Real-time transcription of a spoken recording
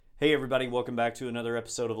Hey everybody, welcome back to another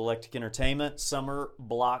episode of Electric Entertainment Summer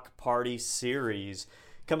Block Party Series.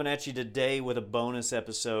 Coming at you today with a bonus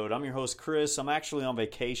episode. I'm your host Chris. I'm actually on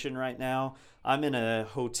vacation right now. I'm in a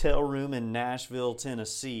hotel room in Nashville,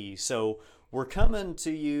 Tennessee. So we're coming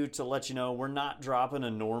to you to let you know we're not dropping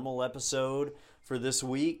a normal episode for this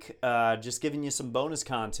week. Just giving you some bonus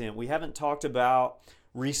content. We haven't talked about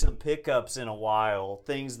recent pickups in a while.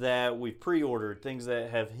 Things that we've pre-ordered, things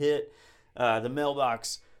that have hit the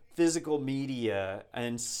mailbox, physical media,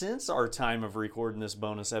 and since our time of recording this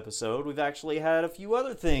bonus episode, we've actually had a few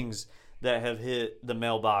other things that have hit the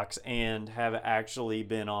mailbox and have actually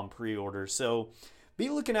been on pre-order. So be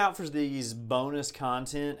looking out for these bonus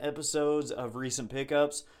content episodes of recent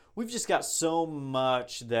pickups. We've just got so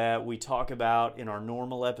much that we talk about in our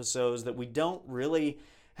normal episodes that we don't really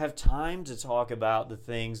have time to talk about the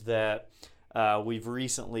things that we've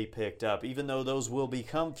recently picked up, even though those will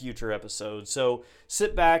become future episodes. So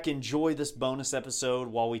sit back, enjoy this bonus episode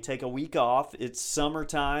while we take a week off. It's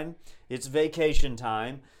summertime, it's vacation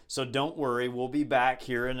time, so don't worry, we'll be back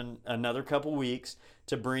here in another couple weeks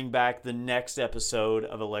to bring back the next episode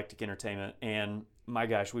of Electric Entertainment. And my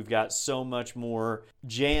gosh, we've got so much more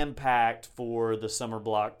jam-packed for the summer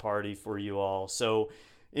block party for you all. So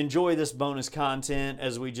enjoy this bonus content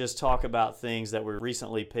as we just talk about things that were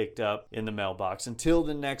recently picked up in the mailbox. Until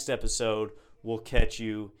the next episode, we'll catch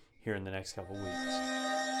you here in the next couple weeks.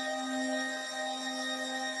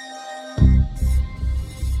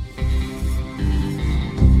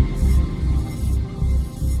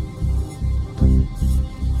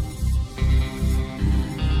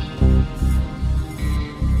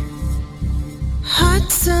 Hot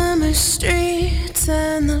summer streets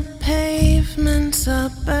and the pavements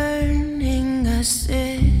are burning. I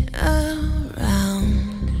sit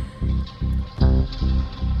around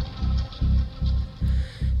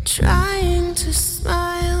trying to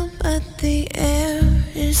smile, but the air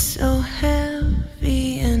is so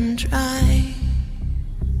heavy and dry.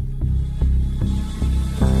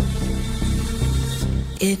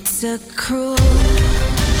 It's a cruel summer.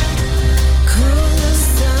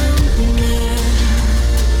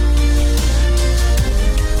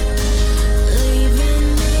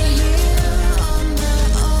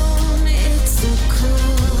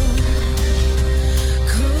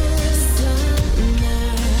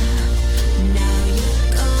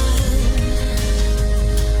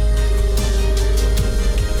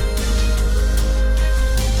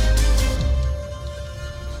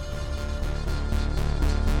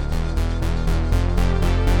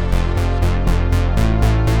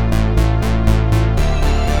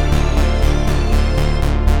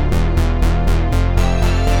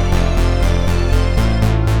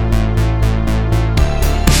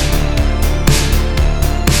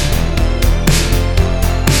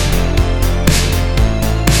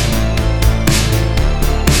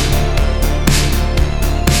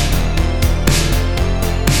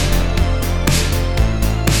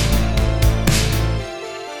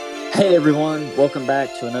 Hey everyone, welcome back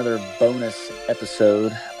to another bonus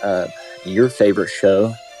episode of your favorite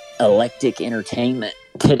show, Electric Entertainment.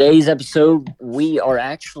 Today's episode, we are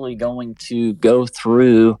actually going to go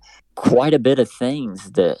through quite a bit of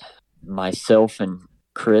things that myself and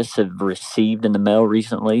Chris have received in the mail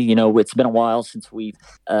recently. You know, it's been a while since we've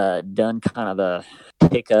done kind of a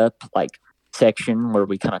pickup section where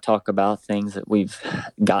we kind of talk about things that we've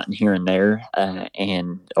gotten here and there.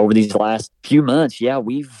 And over these last few months,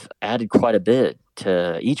 we've added quite a bit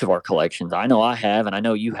to each of our collections. I know I have, and I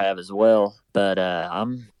know you have as well. But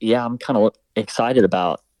I'm kind of excited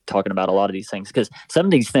about talking about a lot of these things because some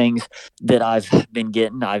of these things that I've been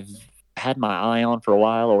getting, I've had my eye on for a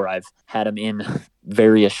while, or I've had them in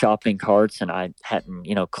various shopping carts and I hadn't,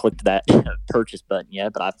 clicked that purchase button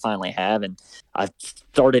yet, but I finally have, and I've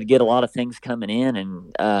started to get a lot of things coming in,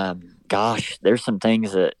 and there's some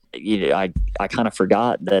things that I kind of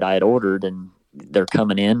forgot that I had ordered and they're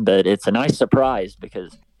coming in, but it's a nice surprise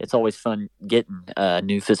because it's always fun getting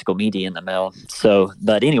new physical media in the mail. So,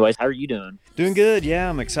 but anyways, how are you doing? Doing good, yeah.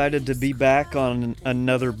 I'm excited to be back on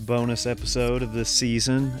another bonus episode of this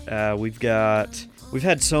season. We've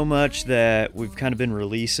had so much that we've kind of been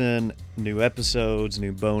releasing new episodes,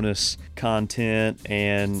 new bonus content,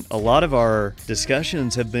 and a lot of our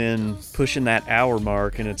discussions have been pushing that hour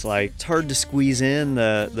mark, and it's hard to squeeze in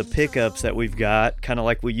the pickups that we've got, kind of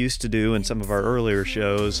like we used to do in some of our earlier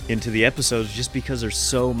shows, into the episodes just because there's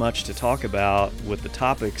so much to talk about with the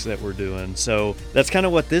topics that we're doing. So that's kind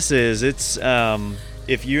of what this is. It's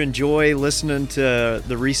if you enjoy listening to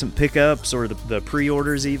the recent pickups or the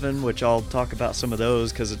pre-orders even, which I'll talk about some of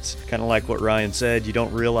those because it's kind of like what Ryan said, you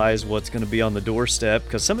don't realize what's going to be on the doorstep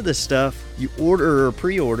because some of this stuff you order or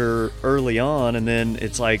pre-order early on and then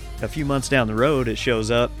it's like a few months down the road it shows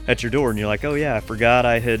up at your door and you're like, oh yeah, I forgot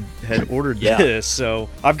I had ordered this. So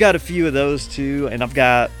I've got a few of those too, and I've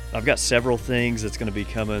got several things that's going to be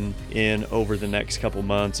coming in over the next couple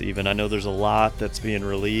months even. I know there's a lot that's being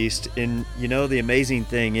released. And, you know, the amazing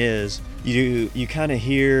thing is you kind of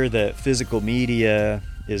hear that physical media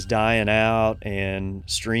is dying out and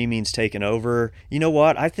streaming's taking over. You know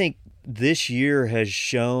what? I think this year has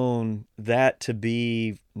shown that to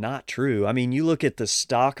be not true. I mean, you look at the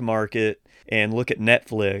stock market and look at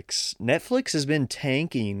Netflix. Netflix has been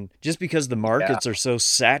tanking just because the markets are so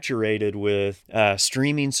saturated with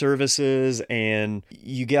streaming services, and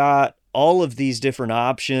you got all of these different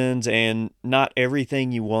options, and not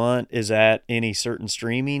everything you want is at any certain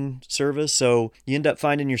streaming service. So you end up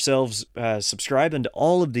finding yourselves subscribing to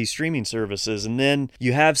all of these streaming services, and then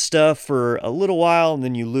you have stuff for a little while and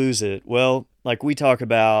then you lose it. Well, like we talk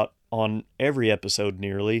about on every episode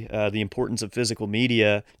nearly, the importance of physical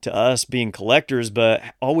media to us being collectors, but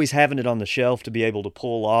always having it on the shelf to be able to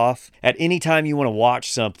pull off at any time you want to watch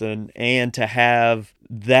something, and to have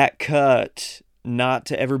that cut not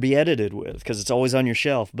to ever be edited with because it's always on your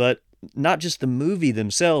shelf. But not just the movie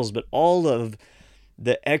themselves, but all of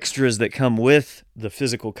the extras that come with the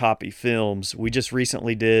physical copy films. We just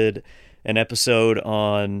recently did an episode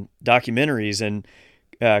on documentaries, and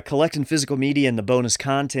collecting physical media and the bonus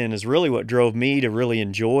content is really what drove me to really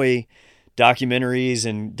enjoy documentaries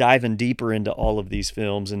and diving deeper into all of these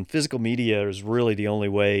films. And physical media is really the only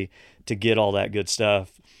way to get all that good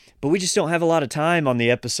stuff. But we just don't have a lot of time on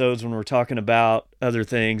the episodes when we're talking about other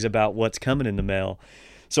things, about what's coming in the mail.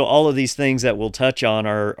 So all of these things that we'll touch on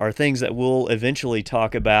are things that we'll eventually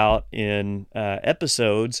talk about in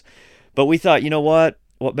episodes. But we thought, you know what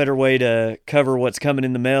better way to cover what's coming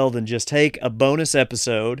in the mail than just take a bonus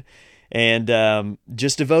episode and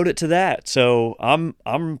just devote it to that. So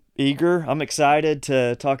I'm eager. I'm excited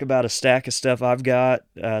to talk about a stack of stuff I've got,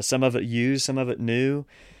 some of it used, some of it new,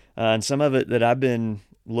 and some of it that I've been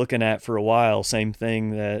looking at for a while. Same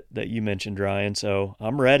thing that you mentioned, Ryan. So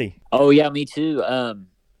I'm ready. Oh yeah, me too.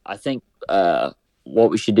 I think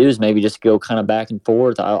what we should do is maybe just go kind of back and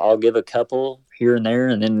forth. I'll give a couple here and there,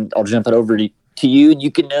 and then I'll jump it over to you, and you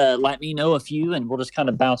can let me know a few, and we'll just kind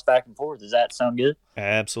of bounce back and forth. Does that sound good?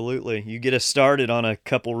 Absolutely. You get us started on a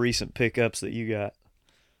couple recent pickups that you got.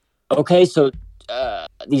 Okay, so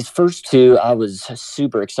these first two I was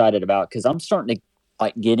super excited about because I'm starting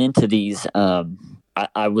to get into these.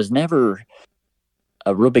 I was never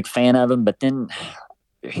a real big fan of them, but then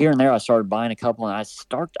here and there I started buying a couple, and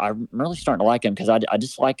I'm really starting to like them because I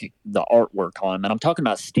just like the artwork on them, and I'm talking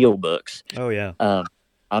about steel books. Oh yeah.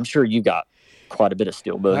 I'm sure you got quite a bit of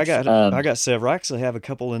steel books. I got several. I actually have a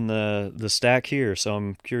couple in the stack here, so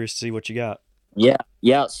I'm curious to see what you got. Yeah.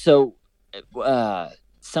 So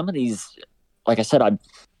some of these, like I said,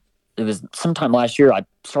 it was sometime last year I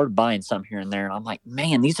started buying some here and there, and I'm like,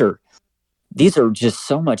 man, these are just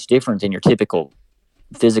so much different than your typical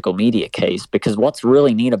physical media case, because what's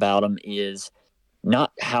really neat about them is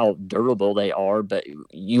not how durable they are, but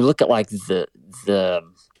you look at like the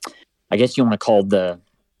I guess you want to call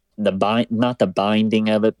not the binding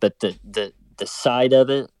of it, but the side of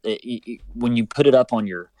it. When you put it up on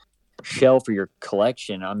your shelf or your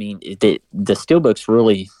collection, I mean, the steelbooks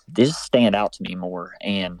really, they just stand out to me more,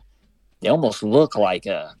 and they almost look like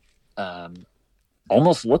a book,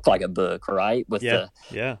 right? With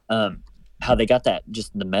how they got that,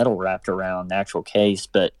 just the metal wrapped around the actual case.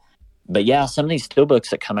 But yeah, some of these steelbooks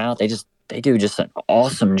that come out, they do just an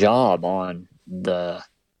awesome job on the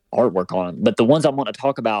artwork on them. But the ones I want to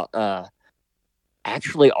talk about,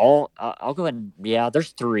 actually I'll go ahead and,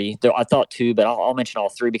 there's three. I thought two, but I'll mention all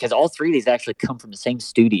three because all three of these actually come from the same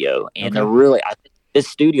studio, and they're really, this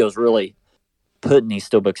studio is really putting these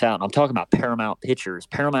steelbooks out. And I'm talking about Paramount Pictures.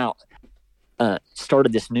 Paramount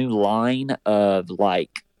started this new line of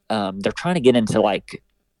they're trying to get into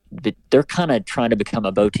they're kind of trying to become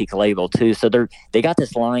a boutique label too. So they got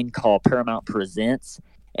this line called Paramount Presents,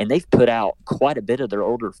 and they've put out quite a bit of their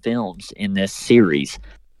older films in this series.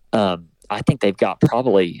 I think they've got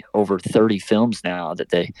probably over 30 films now that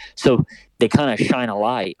they kind of shine a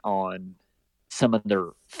light on some of their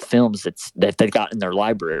films that they've got in their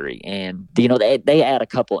library. And, they add a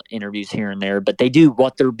couple interviews here and there, but they do,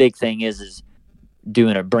 what their big thing is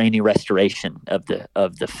doing a brand new restoration of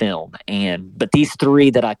the film. But these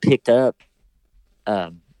three that I picked up,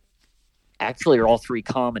 actually are all three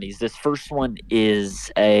comedies. This first one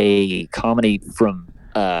is a comedy from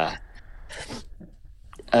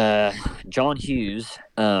John Hughes.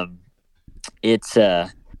 It's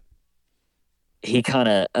he kind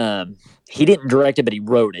of he didn't direct it, but he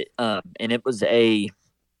wrote it. And it was a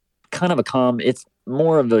kind of a it's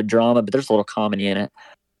more of a drama, but there's a little comedy in it.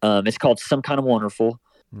 It's called Some Kind of Wonderful.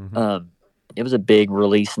 Mm-hmm. It was a big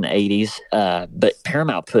release in the 80s, but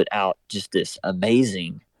Paramount put out just this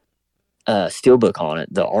amazing steelbook on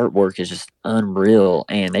it. The artwork is just unreal,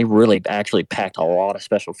 and they really actually packed a lot of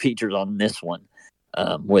special features on this one,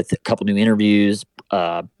 with a couple new interviews,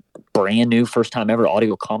 brand new first time ever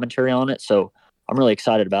audio commentary on it. So I'm really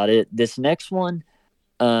excited about it. This next one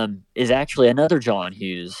is actually another John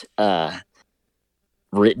Hughes,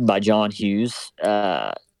 written by John Hughes,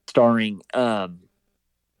 starring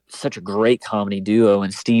such a great comedy duo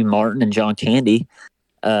in Steve Martin and John Candy.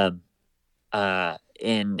 And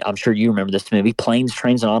I'm sure you remember this movie, Planes,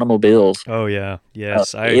 Trains, and Automobiles. Oh, yeah.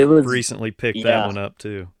 Yes. I recently picked that one up,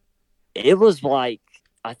 too. It was like,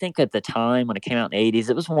 I think at the time when it came out in the 80s,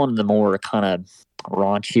 it was one of the more kind of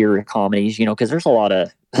raunchier comedies, because there's a lot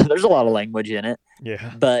of language in it.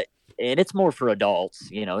 Yeah. And it's more for adults,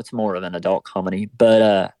 it's more of an adult comedy.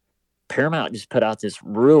 But Paramount just put out this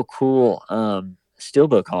real cool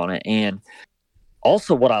steelbook on it. And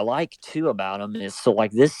also what I like too about them is, so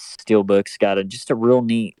like this steelbook's got just a real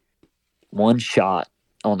neat one shot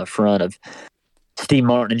on the front of Steve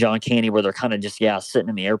Martin and John Candy, where they're kind of just sitting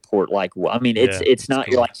in the airport. Like, I mean, it's not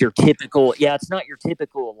cool. Like your typical it's not your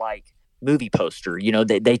typical like movie poster.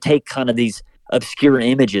 They take kind of these obscure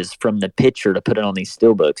images from the picture to put it on these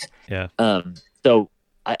steelbooks. Yeah. So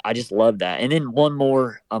I just love that. And then one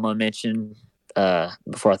more I'm gonna mention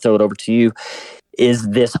before I throw it over to you is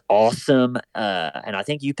this awesome, and I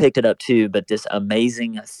think you picked it up too, but this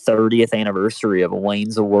amazing 30th anniversary of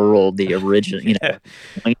Wayne's World, the original,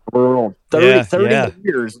 Wayne's World, 30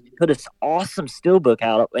 years, put this awesome steelbook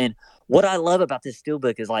out. And what I love about this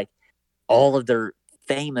steelbook is like all of their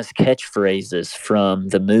famous catchphrases from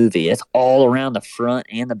the movie. It's all around the front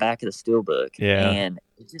and the back of the steelbook. Yeah. And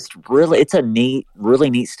it's a really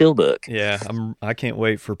neat steelbook. Yeah, I can't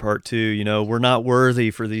wait for part 2. We're not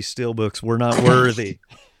worthy for these steelbooks. We're not worthy.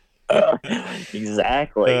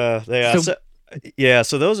 Exactly.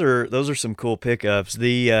 So those are some cool pickups.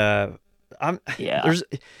 I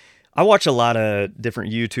watch a lot of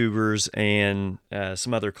different YouTubers and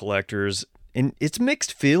some other collectors, and it's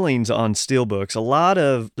mixed feelings on steelbooks.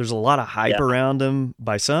 There's a lot of hype around them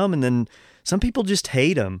by some, and then some people just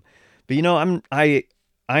hate them. But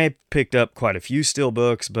I picked up quite a few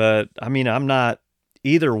steelbooks, but I mean, I'm not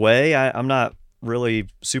either way. I'm not really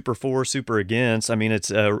super for, super against. I mean,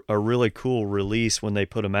 it's a really cool release when they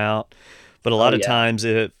put them out, but a lot of times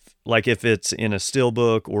if it's in a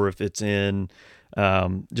steelbook or if it's in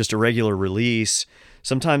just a regular release,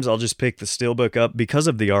 sometimes I'll just pick the steelbook up because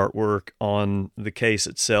of the artwork on the case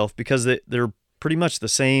itself, because they're pretty much the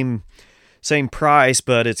same price,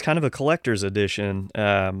 but it's kind of a collector's edition.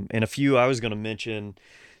 And a few I was going to mention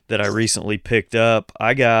that I recently picked up.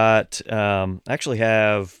 I got actually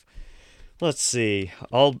have, let's see,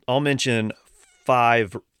 I'll mention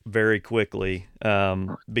 5 very quickly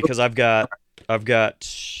because I've got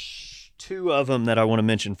 2 of them that I want to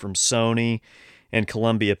mention from Sony and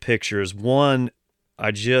Columbia Pictures. One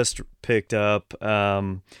I just picked up.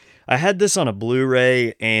 I had this on a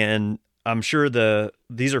Blu-ray, and I'm sure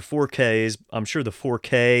these are 4Ks. I'm sure the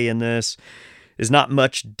 4K in this is not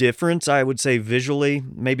much difference, I would say, visually,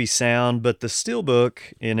 maybe sound, but the steelbook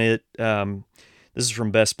in it, this is from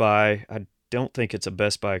Best Buy. I don't think it's a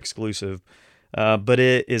Best Buy exclusive, but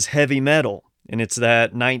it is heavy metal, and it's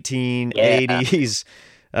that 1980s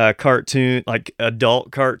cartoon, like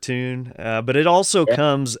adult cartoon, but it also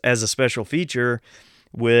comes as a special feature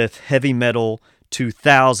with Heavy Metal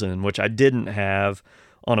 2000, which I didn't have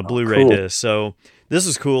on a Blu-ray disc. So this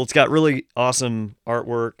is cool. It's got really awesome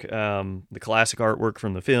artwork, the classic artwork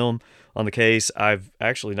from the film on the case. I've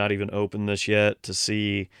actually not even opened this yet to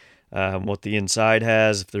see what the inside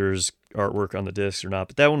has, if there's artwork on the disc or not.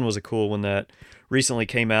 But that one was a cool one that recently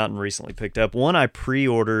came out and recently picked up. One I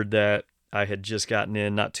pre-ordered that I had just gotten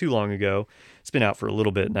in not too long ago. It's been out for a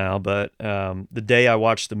little bit now, but the day I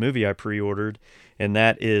watched the movie I pre-ordered, and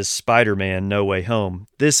that is Spider-Man No Way Home.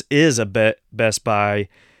 This is a Best Buy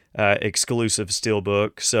exclusive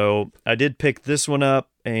steelbook, so I did pick this one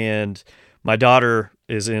up, and my daughter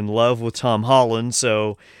is in love with Tom Holland,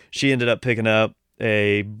 so she ended up picking up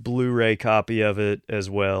a Blu-ray copy of it as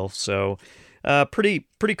well. So pretty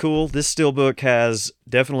cool. This steelbook has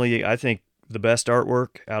definitely, I think, the best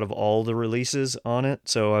artwork out of all the releases on it,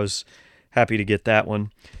 so I was happy to get that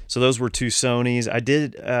one. So those were two Sonys. I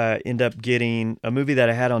did end up getting a movie that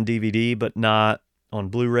I had on DVD but not on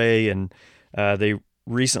Blu-ray, and they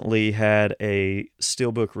recently had a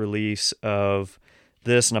steelbook release of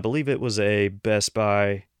this, and I believe it was a Best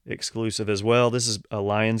Buy exclusive as well. This is a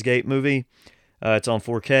Lionsgate movie. It's on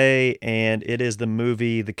 4K, and it is the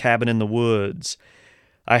movie The Cabin in the Woods.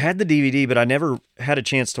 I had the DVD, but I never had a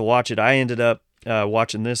chance to watch it. I ended up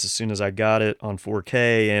watching this as soon as I got it on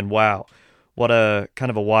 4K, and wow, what a kind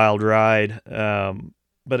of a wild ride.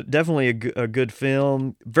 But definitely a good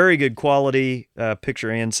film, very good quality, picture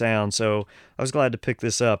and sound. So I was glad to pick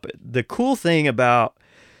this up. The cool thing about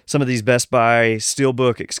some of these Best Buy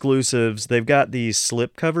Steelbook exclusives, they've got these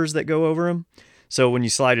slip covers that go over them. So when you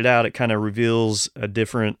slide it out, it kind of reveals a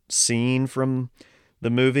different scene from the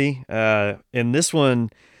movie. In this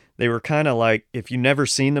one, they were kind of like, if you've never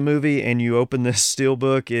seen the movie and you open this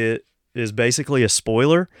steelbook, it is basically a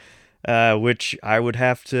spoiler, which I would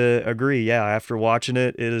have to agree. Yeah, after watching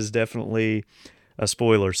it, it is definitely a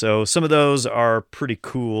spoiler. So some of those are pretty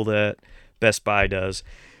cool that Best Buy does.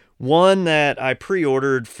 One that I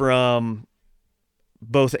pre-ordered from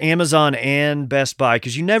both Amazon and Best Buy,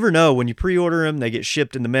 because you never know when you pre-order them, they get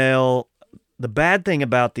shipped in the mail. The bad thing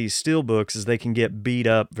about these steelbooks is they can get beat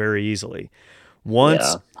up very easily.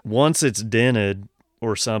 Once it's dented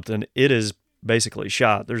or something, it is basically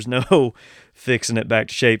shot. There's no fixing it back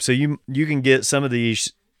to shape. So you can get some of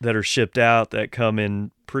these that are shipped out that come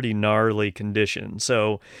in pretty gnarly condition.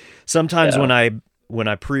 So sometimes when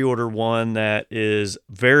I pre-order one that is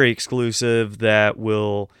very exclusive, that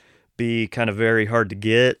will be kind of very hard to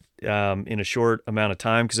get in a short amount of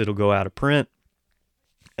time because it'll go out of print.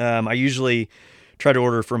 I usually try to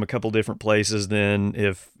order from a couple different places. Then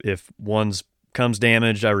if one's comes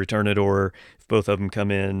damaged, I return it, or if both of them come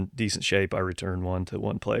in decent shape, I return one to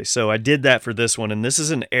one place. So I did that for this one, and this is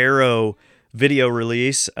an Arrow video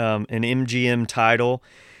release, an MGM title.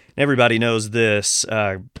 Everybody knows this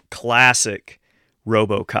classic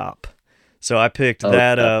RoboCop. So I picked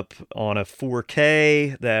that up on a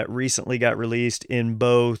 4K that recently got released in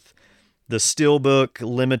both the Steelbook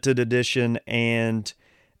limited edition and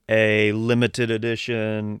a limited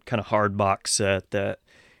edition kind of hard box set that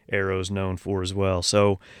Arrow's known for as well.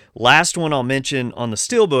 So last one I'll mention on the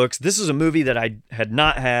Steelbooks, this is a movie that I had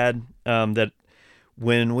not had, that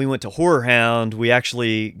when we went to Horror Hound, we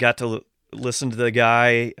actually got to listen to the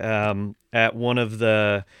guy at one of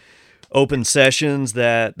the open sessions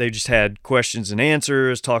that they just had questions and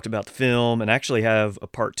answers, talked about the film, and actually have a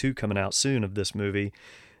part 2 coming out soon of this movie.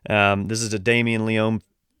 This is a Damien Leone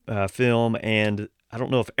film, and I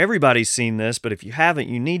don't know if everybody's seen this, but if you haven't,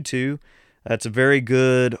 you need to. It's a very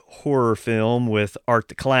good horror film with Art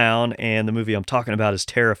the Clown, and the movie I'm talking about is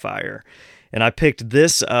Terrifier. And I picked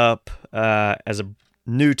this up as a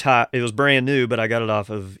new type. It was brand new, but I got it off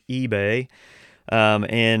of eBay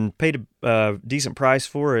and paid a decent price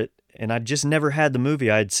for it. And I just never had the movie.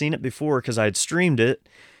 I had seen it before because I had streamed it.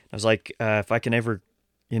 I was like, if I can ever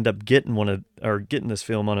end up getting getting this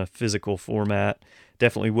film on a physical format,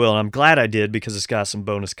 definitely will. And I'm glad I did because it's got some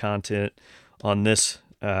bonus content on this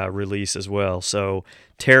release as well. So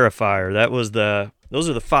Terrifier, those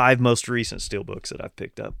are the 5 most recent steelbooks that I've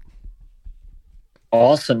picked up.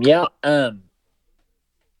 Awesome. Yeah.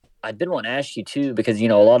 I did want to ask you too, because a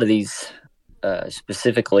lot of these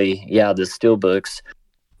specifically, the steelbooks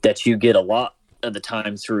that you get a lot of the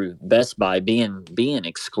time through Best Buy being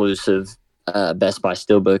exclusive Best Buy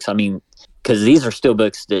steelbooks. I mean, because these are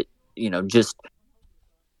steelbooks that just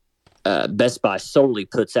Best Buy solely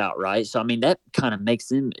puts out, right? So I mean, that kind of makes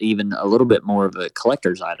them even a little bit more of a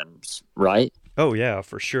collector's items, right? Oh yeah,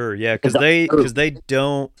 for sure. Yeah, because they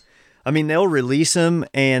don't. I mean, they'll release them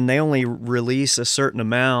and they only release a certain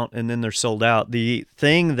amount and then they're sold out. The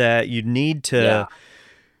thing that you need to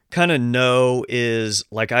kind of know is,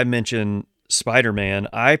 like I mentioned, Spider-Man.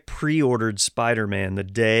 I pre-ordered Spider-Man the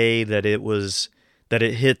day that it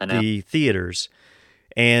hit the theaters.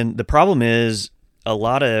 And the problem is a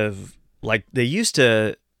lot of, like, they used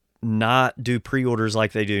to not do pre-orders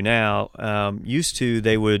like they do now.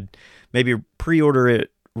 They would maybe pre-order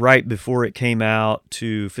it right before it came out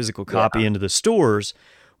to physical copy into the stores.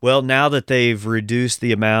 Well, now that they've reduced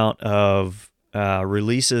the amount of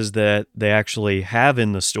releases that they actually have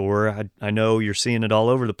in the store, I know you're seeing it all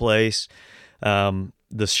over the place.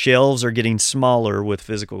 The shelves are getting smaller with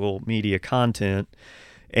physical media content.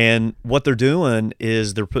 And what they're doing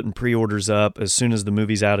is they're putting pre-orders up as soon as the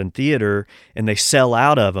movie's out in theater, and they sell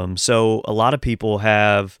out of them. So a lot of people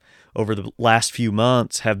have, over the last few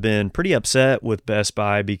months, have been pretty upset with Best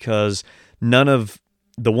Buy because none of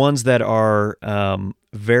the ones that are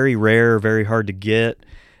very rare, very hard to get,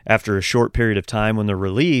 after a short period of time when they're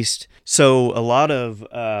released. So a lot of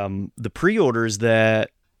the pre-orders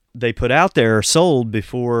that they put out there are sold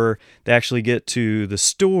before they actually get to the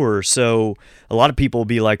store. So a lot of people will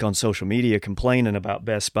be like on social media complaining about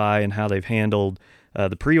Best Buy and how they've handled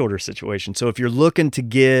the pre-order situation. So if you're looking to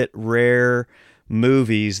get rare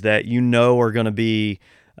movies that you know are going to be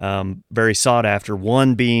very sought after,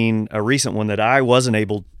 one being a recent one that I wasn't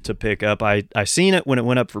able to pick up. I seen it when it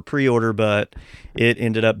went up for pre-order, but it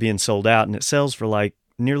ended up being sold out, and it sells for like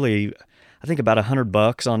nearly, I think, about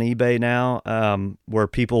 $100 on eBay now, where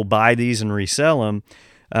people buy these and resell them.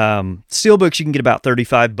 Steelbooks you can get about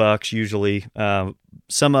 $35 usually.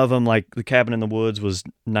 Some of them, like The Cabin in the Woods, was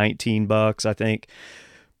 $19, I think.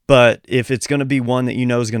 But if it's going to be one that you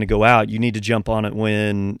know is going to go out, you need to jump on it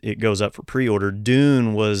when it goes up for pre-order.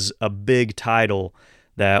 Dune was a big title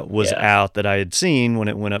that was out that I had seen when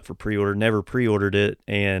it went up for pre-order. Never pre-ordered it,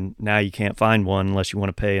 and now you can't find one unless you want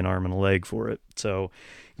to pay an arm and a leg for it. So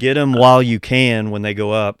get them while you can when they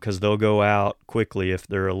go up, because they'll go out quickly if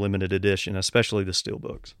they're a limited edition, especially the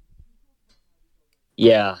Steelbooks.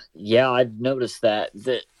 Yeah, I've noticed that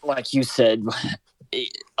like you said,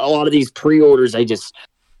 a lot of these pre-orders, they just,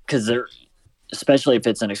 because they're, especially if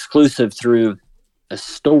it's an exclusive through a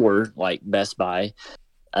store like Best Buy,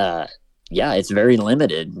 it's very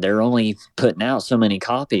limited. They're only putting out so many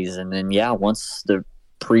copies, and then once the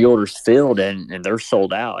pre-order's filled and they're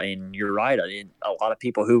sold out. And you're right, a lot of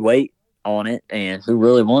people who wait on it and who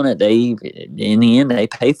really want it, they, in the end, they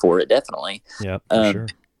pay for it, definitely. Yeah, for sure.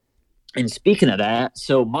 And speaking of that,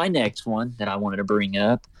 so my next one that I wanted to bring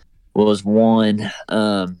up was one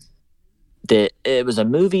that it was a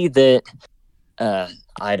movie that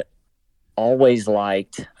I'd always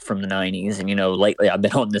liked from the 90s. And, lately I've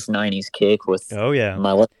been on this 90s kick with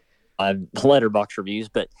my Letterboxd reviews.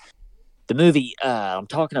 But the movie I'm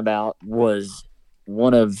talking about was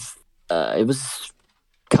one of it was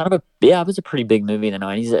kind of it was a pretty big movie in the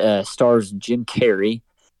 90s. Stars Jim Carrey.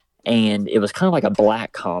 And it was kind of like a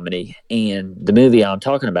black comedy. And the movie I'm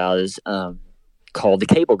talking about is called The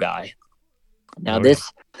Cable Guy. Now,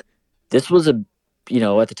 this was at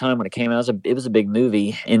the time when it came out, it was a big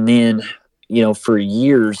movie. And then, for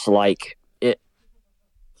years, like it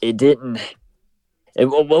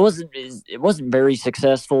wasn't very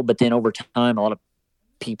successful. But then over time, a lot of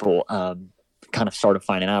people kind of started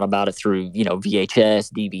finding out about it through,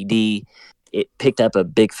 VHS, DVD. It picked up a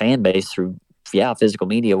big fan base through physical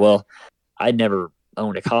media. Well, I'd never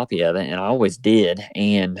owned a copy of it, and I always did.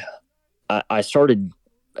 And I started,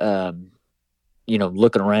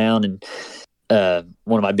 looking around, and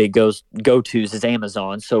one of my big go-tos is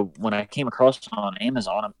Amazon. So when I came across it on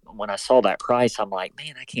Amazon, when I saw that price, I'm like,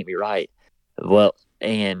 man, that can't be right. Well,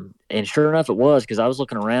 and sure enough, it was, because I was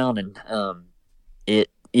looking around, and it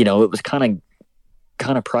was kind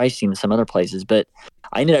of pricey in some other places, but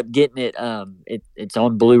I ended up getting it. It's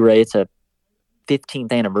on Blu-ray. It's a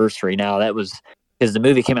 15th anniversary. Now, that was because the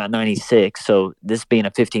movie came out in 96, so this being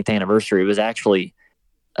a 15th anniversary, it was actually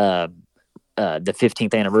the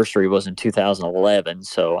 15th anniversary was in 2011.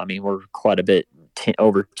 So I mean, we're quite a bit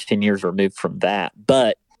over 10 years removed from that,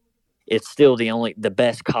 but it's still the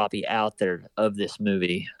best copy out there of this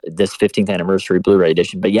movie, this 15th anniversary Blu-ray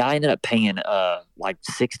edition. But I ended up paying like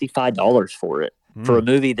 $65 for it, for a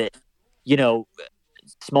movie that,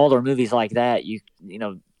 smaller movies like that, you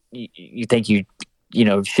think you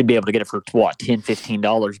should be able to get it for what,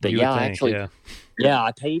 $10-15, but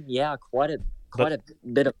I paid quite a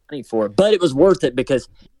bit of money for it, but it was worth it, because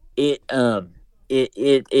it's one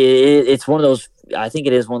of those, I think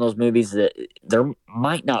it is one of those movies that there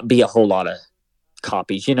might not be a whole lot of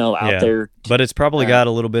copies out there, but it's probably got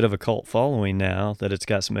a little bit of a cult following now that it's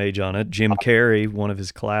got some age on it. Jim Carrey, one of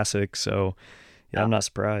his classics, so I'm not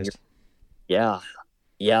surprised.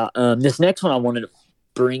 This next one I wanted to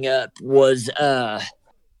bring up was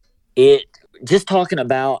it just talking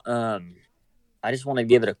about I just want to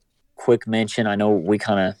give it a quick mention. I know we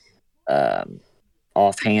kind of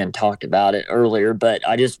offhand talked about it earlier, but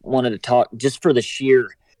I just wanted to talk just for the sheer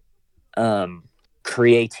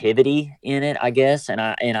creativity in it, I guess, and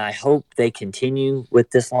I hope they continue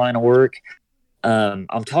with this line of work.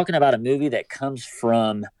 I'm talking about a movie that comes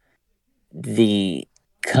from the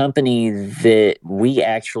company that we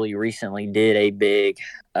actually recently did a big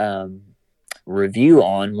review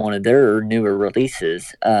on, one of their newer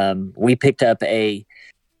releases. We picked up a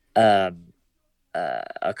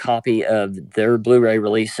copy of their Blu-ray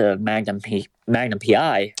release of Magnum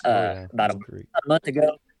PI about a month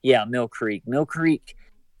ago. Yeah, Mill Creek. Mill Creek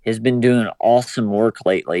has been doing awesome work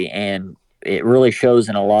lately, and it really shows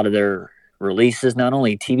in a lot of their releases, not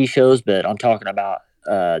only TV shows, but I'm talking about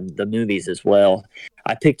the movies as well.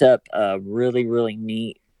 I picked up a really, really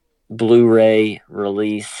neat Blu-ray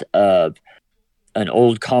release of an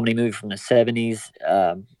old comedy movie from the 70s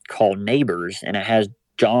called Neighbors, and it has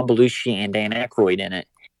John Belushi and Dan Aykroyd in it.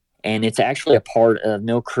 And it's actually a part of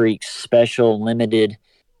Mill Creek's special limited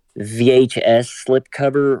VHS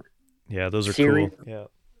slipcover. Yeah, those are series. cool. Yeah.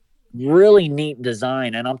 Really neat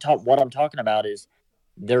design. And what I'm talking about is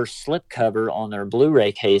their slipcover on their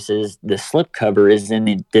Blu-ray cases. The slipcover is in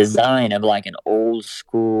the design of like an old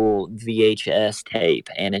school VHS tape.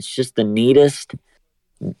 And it's just the neatest.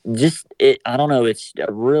 I don't know. It's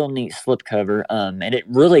a real neat slipcover. And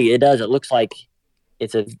it does. It looks like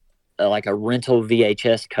it's like a rental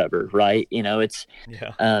VHS cover, right? You know, it's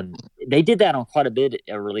they did that on quite a bit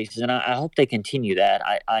of releases, and I hope they continue that.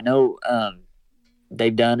 I know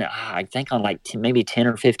they've done I think on like maybe 10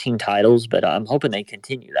 or 15 titles, but I'm hoping they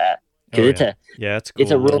continue that because it's a cool.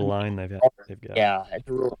 It's a real line they've got. Yeah, it's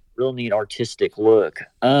a real neat artistic look.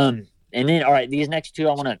 And then all right, these next two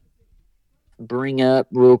I want to bring up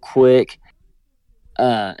real quick,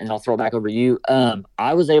 and I'll throw it back over to you.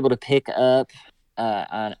 I was able to pick up.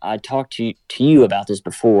 I talked to you about this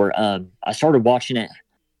before. I started watching it.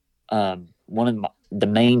 One of the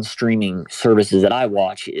main streaming services that I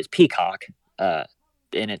watch is Peacock, and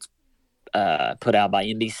it's put out by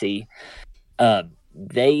NBC.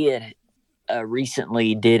 They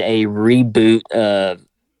recently did a reboot of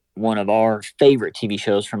one of our favorite TV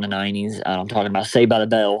shows from the 90s. I'm talking about Saved by the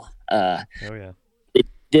Bell. They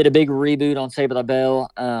did a big reboot on Saved by the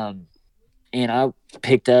Bell. And I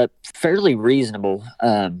picked up fairly reasonable,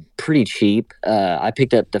 pretty cheap. I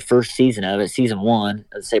picked up the first season of it, season 1 of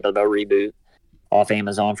the Saved by the Bell reboot, off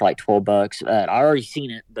Amazon for like $12. I already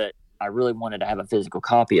seen it, but I really wanted to have a physical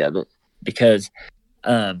copy of it because,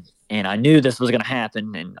 and I knew this was going to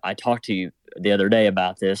happen. And I talked to you the other day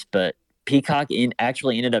about this, but Peacock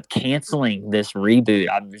actually ended up canceling this reboot.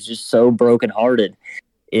 I was just so brokenhearted.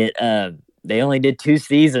 They only did 2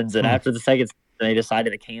 seasons, and after the second they decided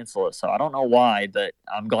to cancel it. So I don't know why, but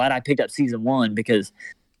I'm glad I picked up season 1 because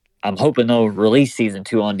I'm hoping they'll release season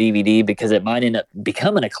 2 on DVD because it might end up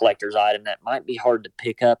becoming a collector's item that might be hard to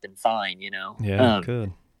pick up and find, you know? Yeah,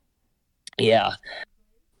 good. Yeah.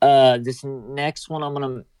 This next one I'm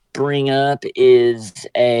going to bring up is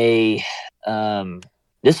this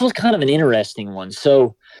was kind of an interesting one.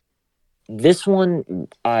 So this one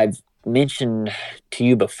I've mentioned to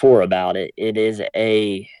you before about it. It is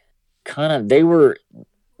a kind of they were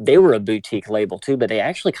a boutique label too, but they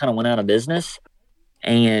actually kind of went out of business,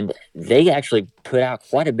 and they actually put out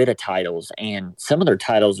quite a bit of titles, and some of their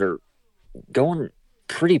titles are going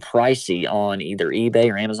pretty pricey on either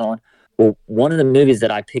eBay or Amazon. Well, one of the movies that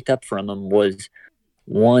I picked up from them was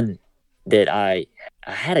one that I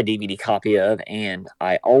had a DVD copy of, and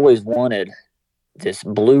I always wanted this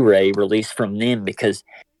Blu-ray release from them because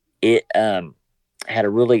it had a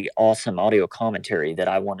really awesome audio commentary that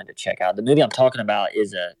I wanted to check out. The movie I'm talking about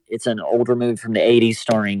it's an older movie from the 80s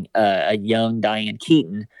starring a young Diane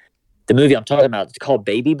Keaton. The movie I'm talking about, it's called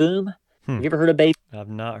Baby Boom. Have you ever heard of Baby? I've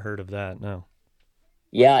not heard of that, no.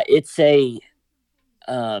 Yeah, it's a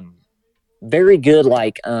very good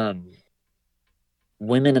like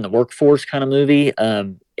women in the workforce kind of movie.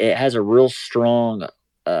 It has a real strong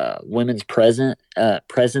women's presence.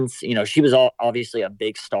 You know, she was obviously a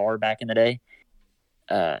big star back in the day.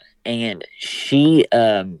 And she,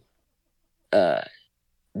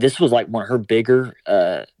 this was like one of her bigger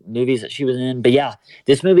movies that she was in. But yeah,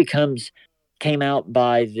 this movie came out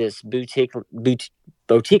by this boutique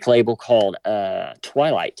label called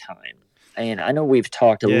Twilight Time. And I know we've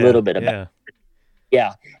talked a little bit about.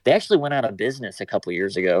 Yeah, they actually went out of business a couple of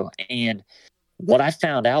years ago. And what I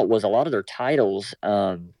found out was a lot of their titles,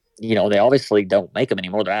 you know, they obviously don't make them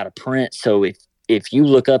anymore. They're out of print. So if you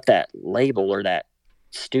look up that label or that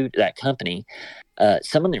company,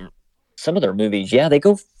 some of their movies, they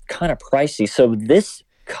go kind of pricey. So this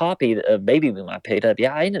copy of Baby Boom I picked up,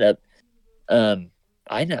 I ended up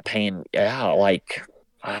paying like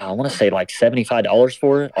I want to say like $75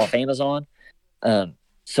 for it off Amazon.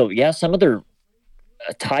 So some of their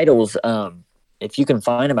titles, if you can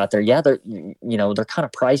find them out there, they're kind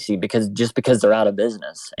of pricey because they're out of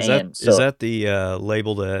business. Is that the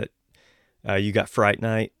label that you got Fright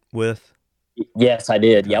Night with? Yes, I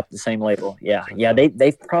did. Yep, the same label. Yeah.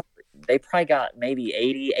 They probably got maybe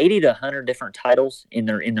 80 to 100 different titles in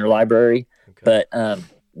their library. Okay. But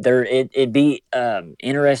it'd be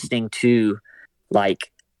interesting to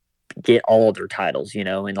like get all of their titles, you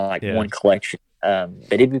know, in like one collection. But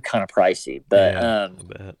it'd be kind of pricey. But I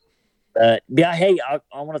bet. hey,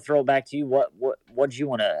 I want to throw it back to you. What did you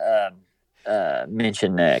want to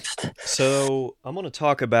mention next? So I'm going to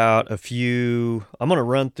talk about I'm going to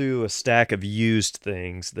run through a stack of used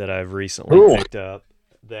things that I've recently Cool. picked up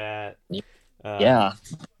that, Yeah.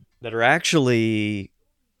 that are actually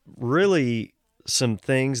really some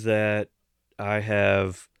things that I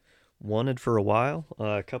have wanted for a while.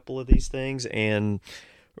 A couple of these things and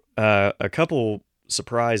a couple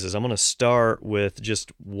surprises. I'm going to start with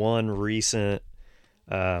just one recent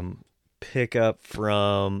pickup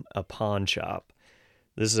from a pawn shop.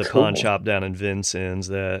 This is a pawn shop down in Vincennes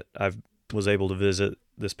that I was able to visit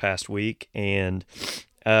this past week, and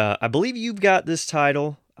I believe you've got this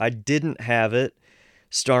title. I didn't have it,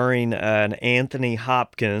 starring an Anthony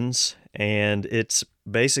Hopkins, and it's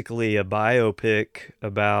basically a biopic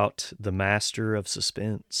about the master of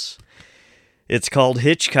suspense. It's called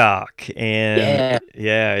Hitchcock, and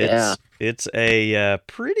it's a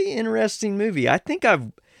pretty interesting movie. I think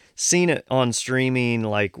I've seen it on streaming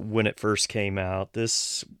like when it first came out.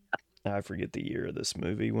 I forget the year of this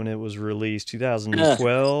movie when it was released,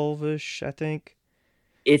 2012-ish, I think.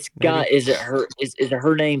 It's got Maybe. is it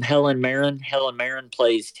her name Helen Mirren? Helen Mirren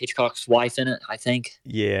plays Hitchcock's wife in it, I think.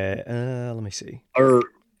 Yeah, let me see. Or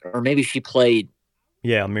maybe she played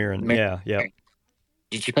Yeah, Mirren. Yeah.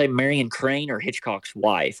 Did she play Marion Crane or Hitchcock's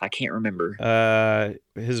wife? I can't remember.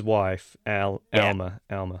 His wife, Alma.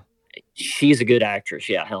 She's a good actress.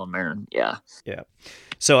 Yeah, Helen Mirren. Yeah.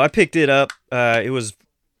 So I picked it up. It was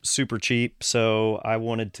super cheap, so I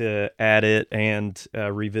wanted to add it and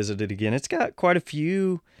revisit it again. It's got quite a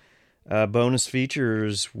few bonus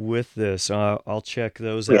features with this. I'll check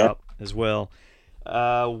those out as well.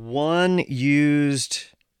 One used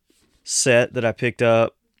set that I picked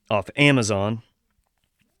up off Amazon.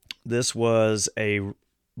 This was a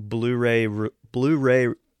Blu-ray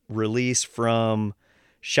release from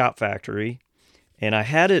Shop Factory, and I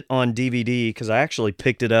had it on DVD because I actually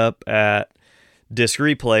picked it up at Disc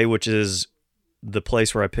Replay, which is the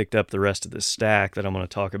place where I picked up the rest of this stack that I'm going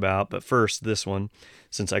to talk about. But first, this one,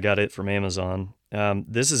 since I got it from Amazon.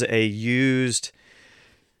 This is a used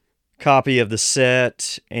copy of the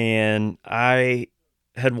set, and I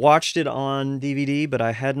had watched it on DVD, but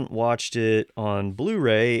I hadn't watched it on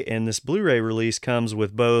Blu-ray, and this Blu-ray release comes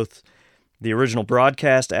with both the original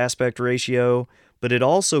broadcast aspect ratio, but it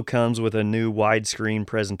also comes with a new widescreen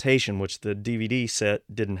presentation, which the DVD set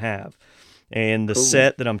didn't have. And the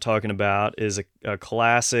set that I'm talking about is a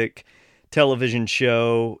classic television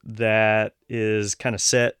show that is kind of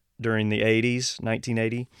set during the 80s,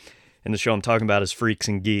 1980. And the show I'm talking about is Freaks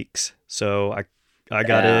and Geeks. So I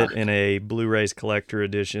got it in a Blu-rays collector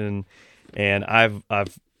edition, and I've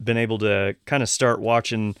been able to kind of start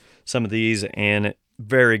watching some of these, and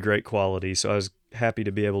very great quality. So I was happy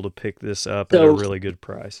to be able to pick this up at a really good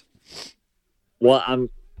price. Well, I'm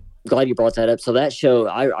glad you brought that up. So that show,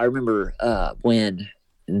 I remember when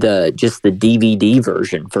the DVD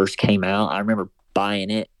version first came out. I remember buying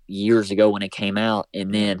it years ago when it came out,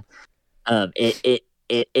 and then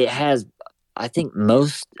it has, I think,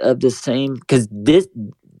 most of the same, because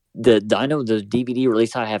I know the DVD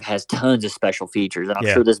release I have has tons of special features, and I'm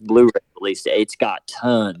sure this Blu-ray release, it's got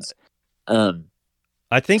tons.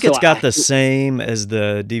 I think it's got the same as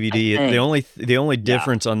the DVD. The only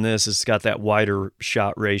difference on this is it's got that wider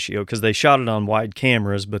shot ratio, because they shot it on wide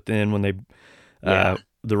cameras, but then when they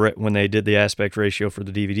when they did the aspect ratio for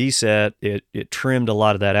the DVD set, it trimmed a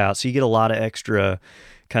lot of that out, so you get a lot of extra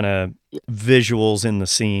kind of visuals in the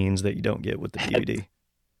scenes that you don't get with the DVD.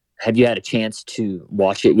 Have you had a chance to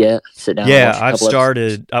watch it yet? Sit down. Yeah, I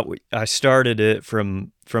started it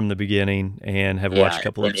from the beginning and have watched a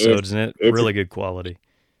couple episodes, and it's really good quality.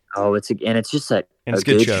 Oh, it's just a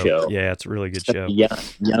good show. Yeah, it's a really good show.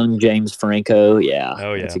 Young James Franco. Yeah.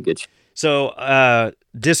 Oh yeah, it's a good show. So,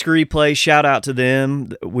 Disc Replay, shout out to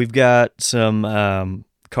them. We've got some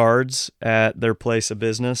cards at their place of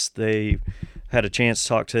business. They had a chance to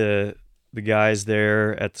talk to the guys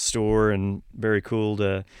there at the store, and very cool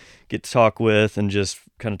to get to talk with and just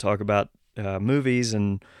kind of talk about movies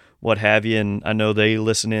and what have you. And I know they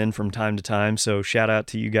listen in from time to time, so shout out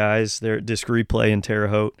to you guys there at Disc Replay in Terre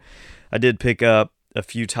Haute. I did pick up a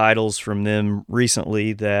few titles from them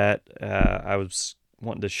recently that I was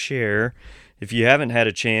wanting to share. If you haven't had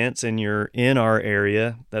a chance and you're in our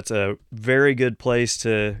area, that's a very good place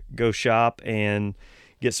to go shop and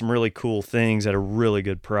get some really cool things at a really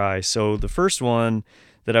good price. So the first one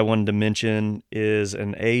that I wanted to mention is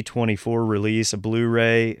an A24 release, a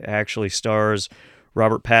Blu-ray. It actually stars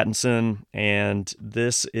Robert Pattinson, and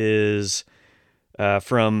this is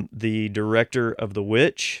from the director of The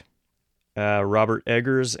Witch, Robert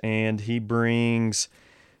Eggers, and he brings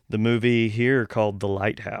the movie here called The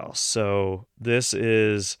Lighthouse. So this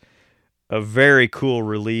is a very cool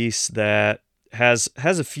release that has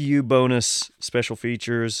a few bonus special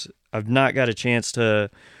features. I've not got a chance to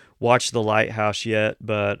watch The Lighthouse yet,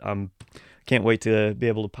 but can't wait to be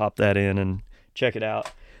able to pop that in and check it out.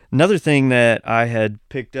 Another thing that I had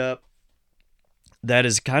picked up that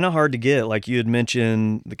is kind of hard to get, like you had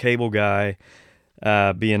mentioned, the Cable Guy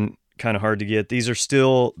being kind of hard to get. They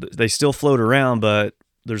still float around, but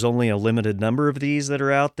there's only a limited number of these that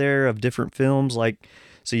are out there of different films.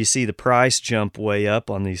 So you see the price jump way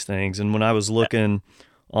up on these things. And when I was looking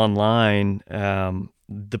online,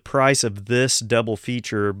 the price of this double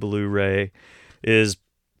feature Blu-ray is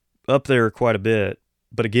up there quite a bit.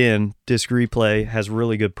 But again, Disc Replay has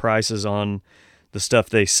really good prices on the stuff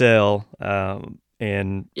they sell.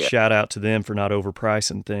 And shout out to them for not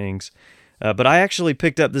overpricing things. But I actually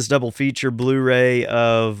picked up this double feature Blu-ray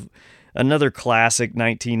of another classic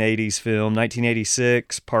 1980s film,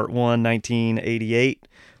 1986, Part 1, 1988,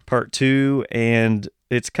 Part 2. And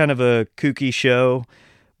it's kind of a kooky show,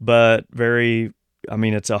 but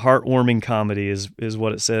it's a heartwarming comedy is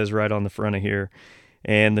what it says right on the front of here.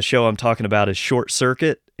 And the show I'm talking about is Short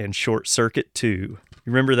Circuit and Short Circuit 2. You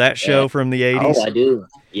remember that show from the 80s? Oh, I do.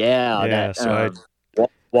 Yeah. Yeah.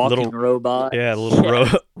 Walking robot. Yeah, a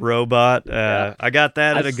little robot. I got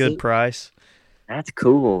that at a good price. That's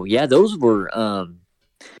cool. Yeah, those were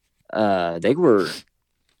they were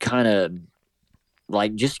kind of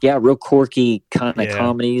like real quirky kind of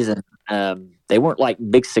comedies, and they weren't like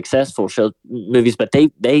big successful movies, but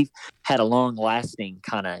they had a long lasting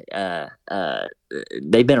kind of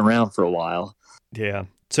they've been around for a while. Yeah.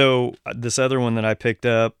 So this other one that I picked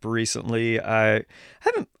up recently, I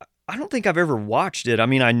don't think I've ever watched it. I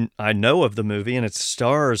mean, I know of the movie, and it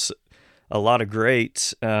stars a lot of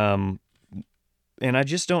greats, and I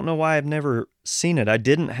just don't know why I've never seen it. I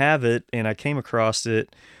didn't have it, and I came across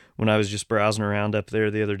it when I was just browsing around up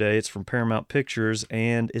there the other day. It's from Paramount Pictures,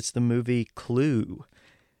 and it's the movie Clue.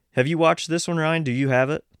 Have you watched this one, Ryan? Do you have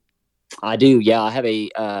it? I do, yeah. I have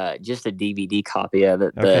just a DVD copy of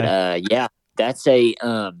it, but that's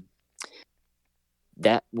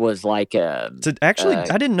that was like actually,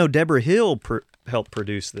 I didn't know Deborah Hill helped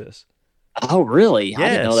produce this. Oh, really? Yes. I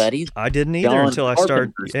didn't know that either. I didn't either until I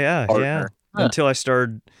started. Yeah. Until I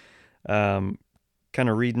started kind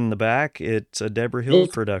of reading the back. It's a Deborah Hill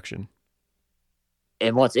production.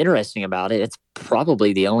 And what's interesting about it, it's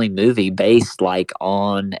probably the only movie based like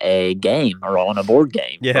on a game or on a board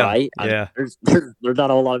game, right? Yeah. There's not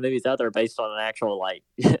a whole lot of movies out there based on an actual like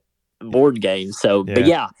board game. So, but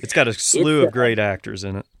it's got a slew of great actors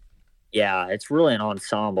in it. Yeah, it's really an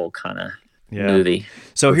ensemble kind of movie.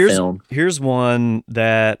 So here's one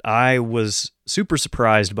that I was super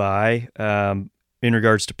surprised by in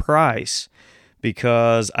regards to price,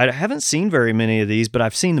 because I haven't seen very many of these, but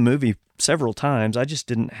I've seen the movie several times. I just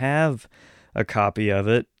didn't have a copy of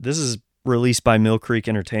it. This is released by Mill Creek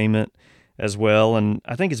Entertainment as well, and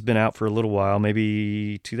I think it's been out for a little while.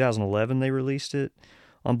 Maybe 2011 they released it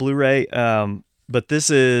on Blu-ray. But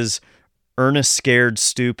this is Ernest Scared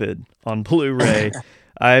Stupid on Blu-ray.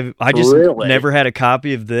 I just never had a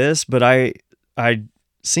copy of this, but I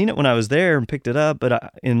seen it when I was there and picked it up.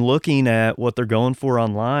 But in looking at what they're going for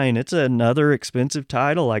online, it's another expensive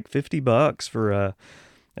title, like $50 for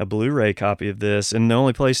a Blu-ray copy of this. And the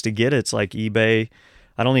only place to get it's like eBay.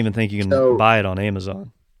 I don't even think you can buy it on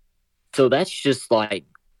Amazon. So that's just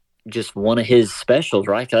one of his specials,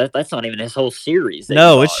 right? That's not even his whole series.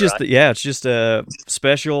 No, it's just it's just a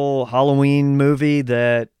special Halloween movie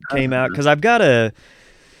that came out, because I've got a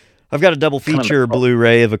double feature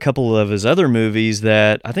Blu-ray of a couple of his other movies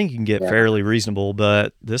that I think you can get fairly reasonable,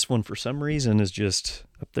 but this one for some reason is just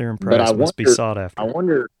up there in price. Must be sought after. I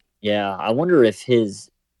wonder if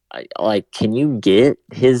can you get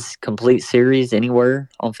his complete series anywhere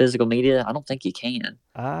on physical media? I don't think you can.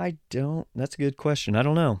 That's a good question. I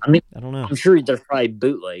don't know. I don't know. I'm sure there's probably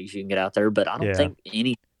bootlegs you can get out there, but I don't think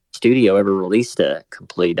any studio ever released a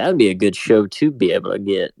complete. That would be a good show to be able to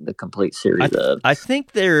get the complete series of. I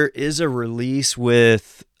think there is a release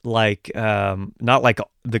with not like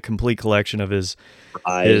the complete collection of his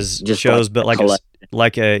shows, but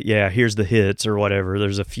here's the hits or whatever.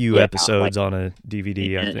 There's a few episodes on a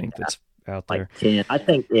DVD, I think, that's out there. 10. I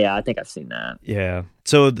think I've seen that. Yeah.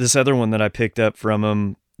 So this other one that I picked up from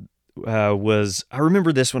him was, I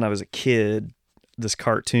remember this when I was a kid, this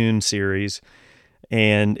cartoon series,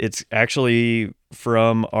 and it's actually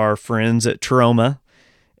from our friends at Troma,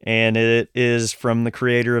 and it is from the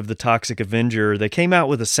creator of The Toxic Avenger. They came out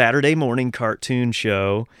with a Saturday morning cartoon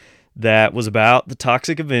show that was about the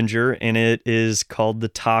Toxic Avenger, and it is called The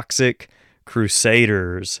Toxic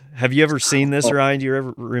Crusaders. Have you ever seen this, Ryan? Do you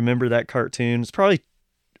ever remember that cartoon? It's probably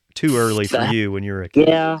too early for you when you were a kid.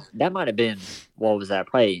 Yeah, that might have been, what was that?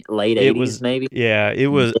 Probably late 80s, maybe? Yeah, it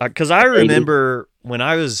was, because I remember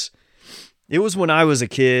it was when I was a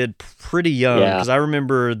kid, pretty young, because I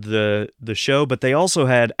remember the show, but they also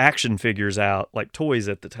had action figures out, like toys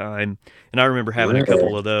at the time, and I remember having a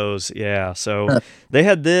couple of those. Yeah, so they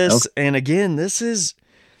had this, and again, this is,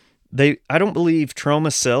 I don't believe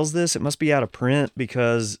Troma sells this. It must be out of print,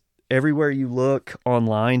 because everywhere you look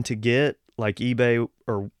online to get, like eBay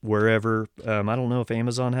or wherever, I don't know if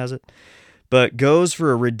Amazon has it, but goes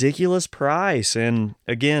for a ridiculous price. And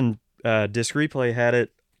again, Disc Replay had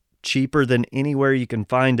it cheaper than anywhere you can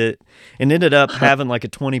find it, and ended up having like a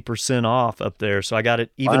 20% off up there. So I got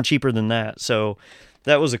it even cheaper than that. So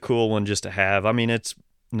that was a cool one just to have. I mean, it's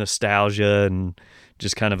nostalgia and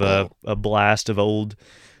just kind of a blast of old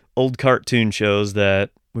cartoon shows that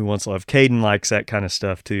we once loved. Caden likes that kind of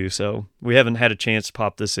stuff too. So we haven't had a chance to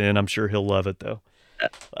pop this in. I'm sure he'll love it though.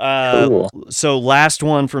 Cool. So last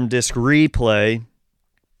one from Disc Replay,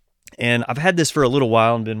 and I've had this for a little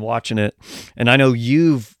while and been watching it, and I know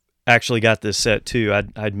you've actually got this set too.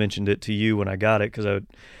 I'd mentioned it to you when I got it, because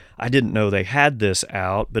I didn't know they had this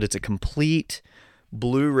out, but it's a complete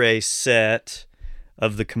Blu-ray set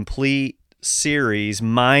of the complete series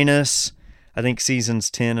minus, I think, seasons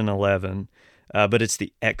 10 and 11. But it's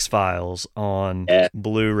the X-Files on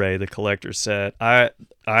Blu-ray, the collector's set. I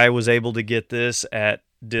was able to get this at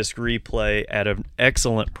Disc Replay at an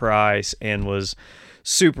excellent price and was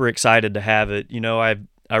super excited to have it. You know, I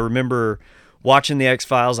remember watching the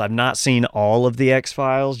X-Files. I've not seen all of the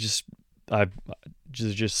X-Files, just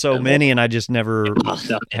so many, and I just never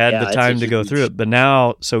had the time to go through it. But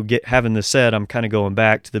now, having this set, I'm kind of going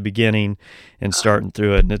back to the beginning and starting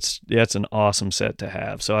through it, and it's an awesome set to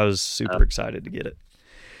have. So I was super excited to get it.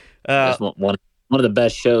 It's one of the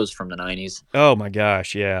best shows from the 90s. Oh my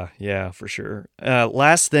gosh, yeah, for sure.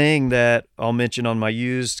 Last thing that I'll mention on my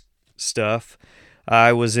used stuff,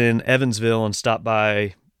 I was in Evansville and stopped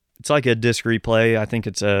by. It's like a Disc Replay. I think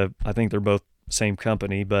they're both same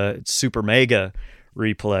company, but it's Super Mega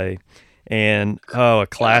Replay, and a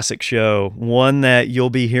classic show, one that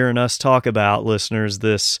you'll be hearing us talk about, listeners,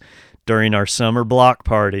 this during our summer block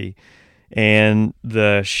party. And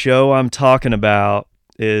the show I'm talking about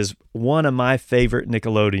is one of my favorite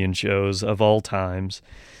Nickelodeon shows of all times,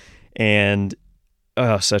 and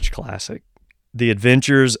such classic, The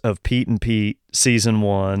Adventures of Pete and Pete season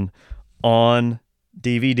 1 on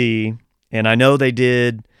DVD. And I know they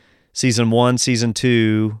did season 1, season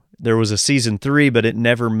 2. There was a season 3, but it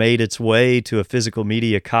never made its way to a physical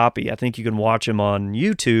media copy. I think you can watch them on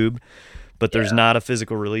YouTube, but there's not a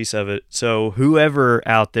physical release of it. So whoever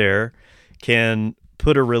out there can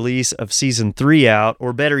put a release of season 3 out,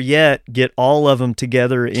 or better yet, get all of them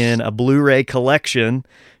together in a Blu-ray collection,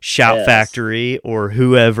 Shout Factory or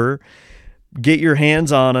whoever, get your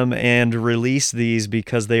hands on them and release these,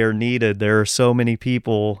 because they are needed. There are so many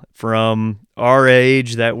people from our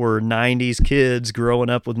age that were 90s kids growing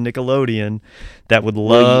up with Nickelodeon that would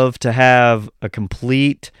love to have a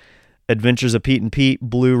complete Adventures of Pete and Pete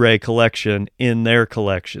Blu-ray collection in their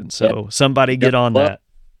collection. So somebody get on that.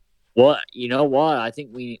 Well, you know what? I think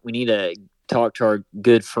we need to talk to our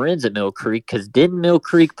good friends at Mill Creek, because didn't Mill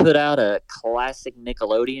Creek put out a classic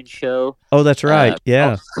Nickelodeon show? Oh, that's right.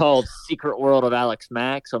 Called Secret World of Alex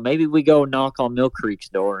Mack. So maybe we go knock on Mill Creek's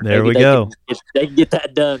door. And there we go. They can get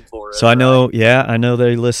that done for us. So I know, I know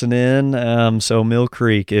they listen in. So Mill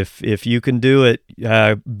Creek, if you can do it,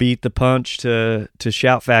 beat the punch to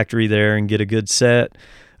Shout Factory there and get a good set,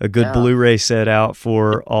 a good Blu-ray set out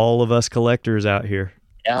for all of us collectors out here.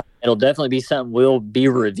 Yeah, it'll definitely be something we'll be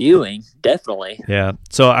reviewing, definitely. Yeah,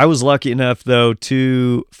 so I was lucky enough, though,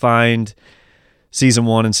 to find season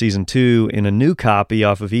 1 and season 2 in a new copy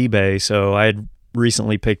off of eBay, so I had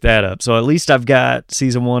recently picked that up. So at least I've got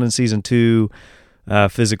season 1 and season 2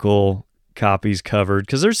 physical copies covered,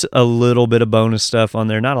 because there's a little bit of bonus stuff on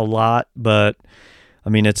there, not a lot, but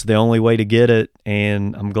I mean, it's the only way to get it,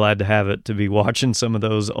 and I'm glad to have it to be watching some of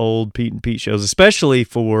those old Pete and Pete shows, especially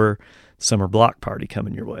for summer block party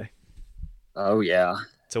coming your way. Oh yeah.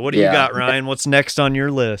 So what do you got, Ryan? What's next on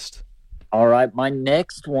your list? All right, my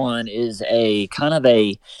next one is a kind of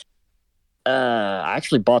a I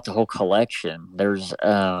actually bought the whole collection. There's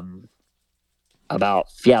there's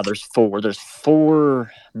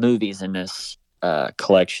four movies in this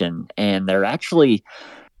collection, and they're actually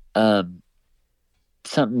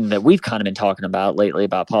something that we've kind of been talking about lately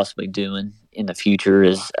about possibly doing in the future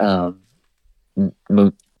is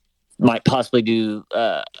might possibly do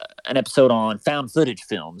an episode on found footage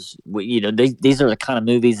films. These are the kind of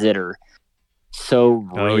movies that are so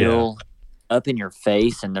real, up in your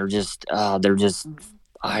face, and they're just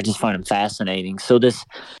I just find them fascinating. So this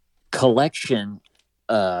collection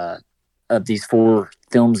of these 4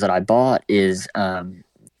 films that I bought is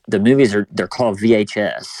the movies they're called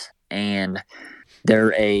VHS, and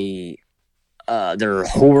they're they're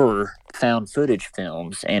horror found footage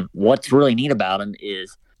films. And what's really neat about them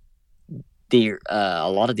is a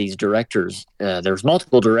lot of these directors, there's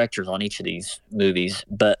multiple directors on each of these movies,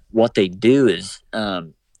 but what they do is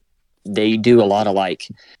they do a lot of like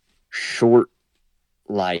short,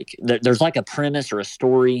 like there's like a premise or a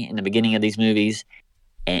story in the beginning of these movies,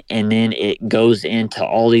 and then it goes into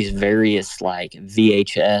all these various like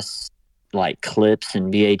VHS like clips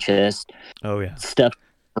and VHS stuff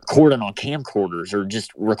recorded on camcorders or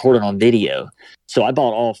just recorded on video. So I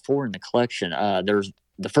bought all 4 in the collection. There's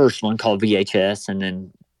the first one called VHS, and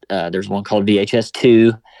then there's one called VHS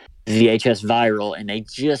 2, VHS Viral, and they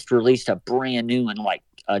just released a brand new one like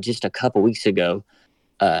just a couple weeks ago,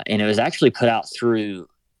 and it was actually put out through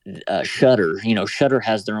Shudder. You know, Shudder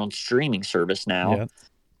has their own streaming service now,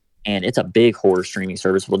 and it's a big horror streaming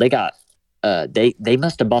service. Well, they got they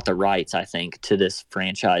must have bought the rights, I think, to this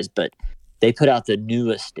franchise, but they put out the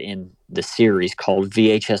newest in the series called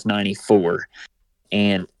VHS 94,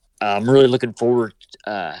 and I'm really looking forward.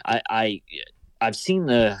 I've seen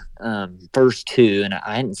the first 2, and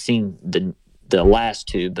I hadn't seen the last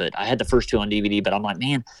 2, but I had the first 2 on DVD. But I'm like,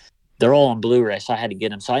 man, they're all on Blu-ray, so I had to get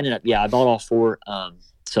them. So I ended up, I bought all 4.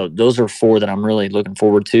 So those are 4 that I'm really looking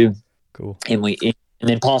forward to. Cool. And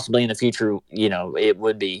then possibly in the future, you know, it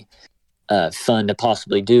would be fun to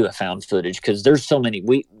possibly do a found footage, because there's so many.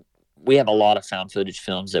 We have a lot of found footage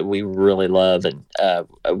films that we really love, and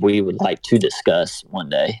we would like to discuss one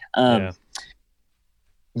day.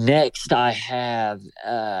 Next, I have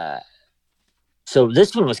so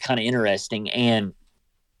this one was kind of interesting, and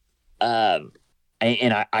I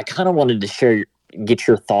kind of wanted to get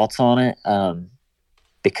your thoughts on it,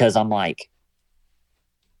 because I'm like,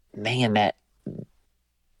 man, it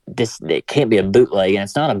can't be a bootleg, and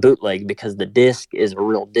it's not a bootleg because the disc is a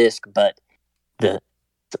real disc, but the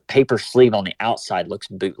paper sleeve on the outside looks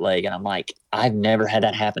bootleg, and I'm like, I've never had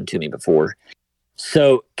that happen to me before.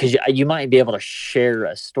 So, because you might be able to share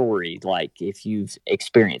a story, like if you've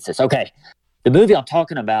experienced this. Okay, the movie I'm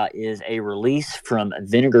talking about is a release from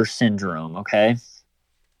Vinegar Syndrome. Okay.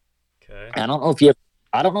 I don't know if you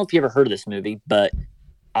ever heard of this movie, but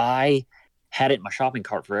I had it in my shopping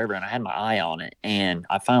cart forever, and I had my eye on it, and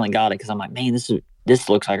I finally got it because I'm like, man, this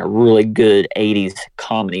looks like a really good 80s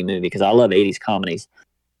comedy movie, because I love 80s comedies.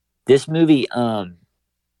 This movie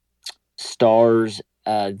stars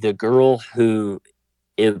the girl who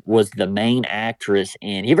was the main actress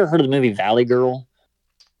in. You ever heard of the movie Valley Girl?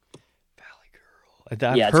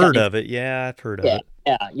 I've heard of it. Yeah, I've heard of it.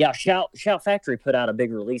 Yeah. Shout Factory put out a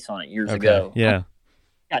big release on it years Okay, ago. Yeah.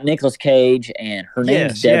 Got Nicolas Cage, and her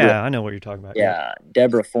name's Deborah. Yeah, I know what you're talking about. Yeah,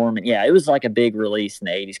 Deborah Foreman. Yeah, it was like a big release in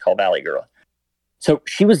the 80s called Valley Girl. So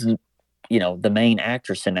she was, you know, the main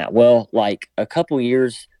actress in that. Well, like a couple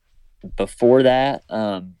years before that,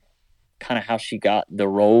 kind of how she got the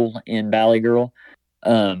role in Valley Girl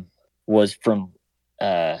was from,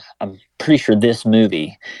 I'm pretty sure, this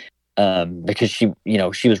movie, because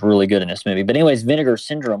she was really good in this movie. But anyways, Vinegar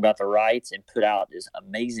Syndrome got the rights and put out this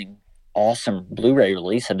amazing, awesome Blu-ray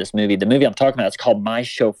release of this movie. The movie I'm talking about, it's called My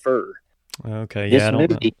Chauffeur. Okay, this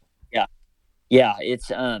movie, yeah, it's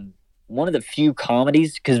one of the few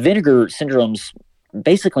comedies, because Vinegar Syndrome's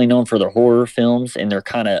basically known for their horror films, and they're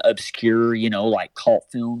kind of obscure, you know, like cult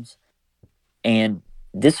films. And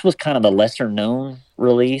this was kind of a lesser known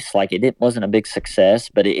release. Like it wasn't a big success,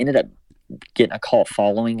 but it ended up getting a cult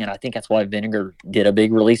following, and I think that's why Vinegar did a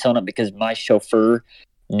big release on it, because My Chauffeur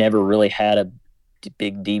never really had a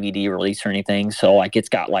big DVD release or anything. So like it's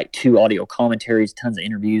got like 2 audio commentaries, tons of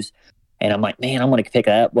interviews, and I'm like, man, I'm gonna pick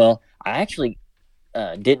that up. Well, I actually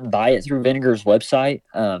didn't buy it through Vinegar's website,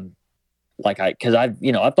 because I've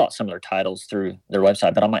bought some of their titles through their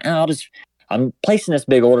website, but I'm like, I'm placing this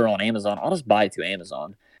big order on Amazon, I'll just buy it through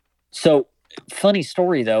Amazon. So funny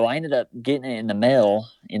story though, I ended up getting it in the mail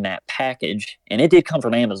in that package, and it did come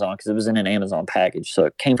from Amazon because it was in an Amazon package, so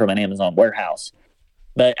it came from an Amazon warehouse.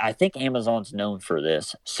 But I think Amazon's known for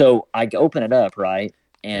this. So I open it up, right?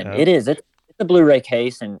 And it's a Blu-ray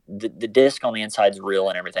case, and the disc on the inside is real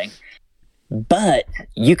and everything. But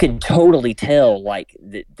you can totally tell, like,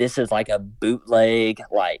 this is like a bootleg,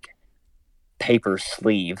 like, paper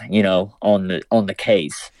sleeve, you know, on the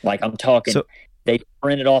case. Like, I'm talking, they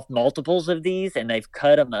printed off multiples of these, and they've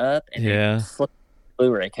cut them up, and they slipped the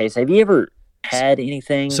Blu-ray case. Have you ever had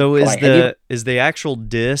anything? So is the actual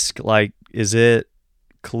disc, like, is it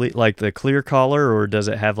like the clear color, or does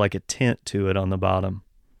it have like a tint to it on the bottom?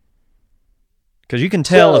 Because you can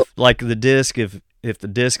tell if like the disc if the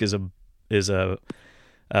disc is a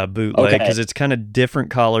bootleg because it's kind of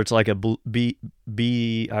different color. It's like a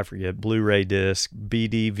I forget, Blu-ray disc,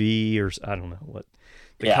 BDV or I don't know what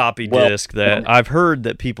the copy disc that I've heard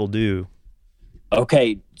that people do.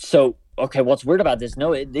 Okay, so what's weird about this?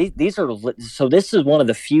 No, these are so. This is one of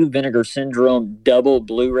the few Vinegar Syndrome double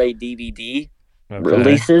Blu-ray DVD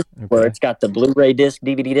releases where it's got the Blu-ray disc,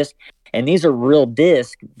 DVD disc, and these are real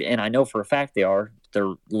disc. And I know for a fact they're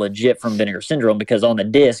legit from Vinegar Syndrome because on the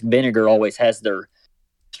disc, Vinegar always has their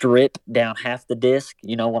strip down half the disc.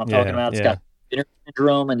 You know what I'm talking about? It's got Vinegar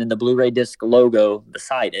Syndrome and then the Blu-ray disc logo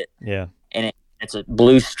beside it. Yeah, and it's a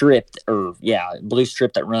blue strip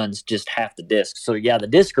that runs just half the disc. So the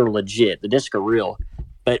discs are legit. The discs are real.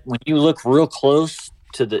 But when you look real close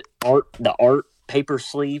to the art paper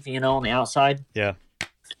sleeve, on the outside, you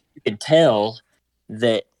can tell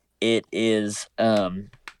that it is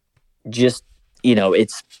just,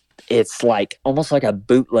 it's like almost like a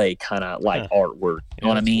bootleg kind of like artwork. You know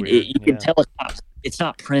what I mean? You can tell it's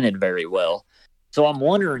not printed very well. So I'm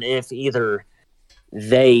wondering if either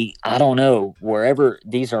I don't know, wherever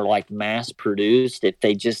these are like mass produced, if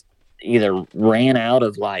they just either ran out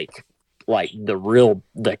of like the real,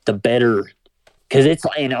 like the better, because it's,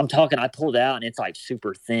 and I'm talking, I pulled out and it's like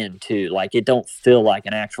super thin too. Like it don't feel like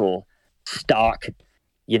an actual stock,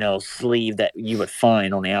 sleeve that you would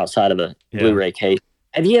find on the outside of a Blu-ray case.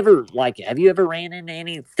 Have you ever ran into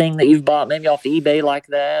anything that you've bought maybe off eBay like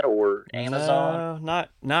that or Amazon?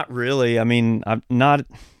 Not really. I mean, I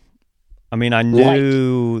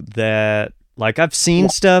knew that, like, I've seen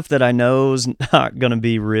stuff that I know is not going to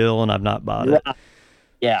be real, and I've not bought it.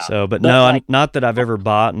 Yeah. So, but no, not that I've ever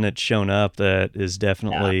bought and it's shown up that is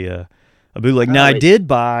definitely a bootleg. Now, I did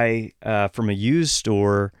buy from a used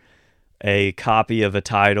store a copy of a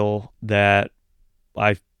title that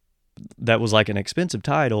was like an expensive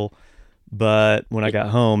title, but when I got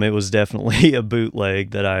home, it was definitely a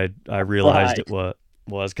bootleg that I realized it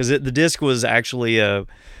was because the disc was actually a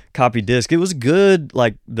copy disc. It was good,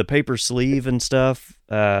 like the paper sleeve and stuff.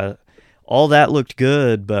 All that looked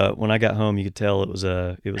good, but when I got home, you could tell it was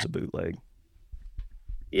a bootleg.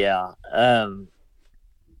 Yeah.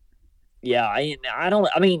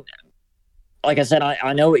 Like I said,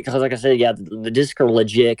 I know it because, like I said, the discs are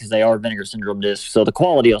legit because they are Vinegar Syndrome discs, so the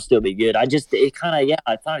quality will still be good. I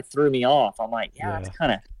thought it threw me off. I'm like, that's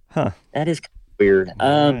kind of, that is kind of weird.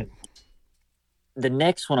 Right. The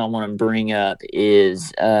next one I want to bring up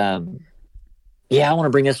is, I want to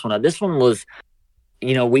bring this one up. This one was,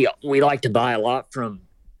 we like to buy a lot from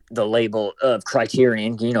the label of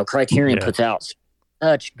Criterion. Criterion puts out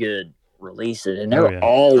such good releases, and they're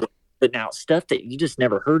all putting out stuff that you just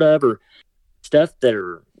never heard of or stuff that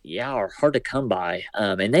are hard to come by.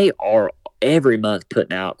 And they are every month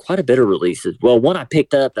putting out quite a bit of releases. Well, one I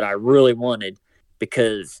picked up that I really wanted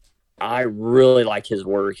because I really like his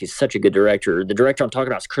work. He's such a good director. The director I'm talking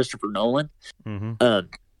about is Christopher Nolan. Mm-hmm.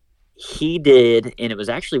 He did, and it was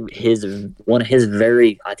actually his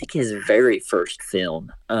very first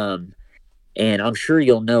film. And I'm sure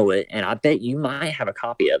you'll know it, and I bet you might have a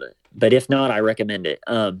copy of it. But if not, I recommend it.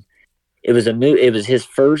 It was his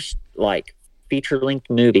first like feature-length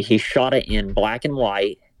movie. He shot it in black and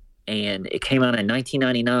white, and it came out in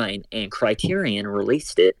 1999. And Criterion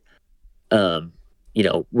released it.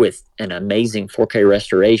 With an amazing 4K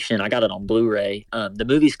restoration. I got it on Blu-ray. The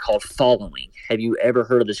movie's called Following. Have you ever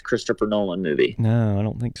heard of this Christopher Nolan movie? No, I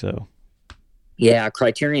don't think so. Yeah,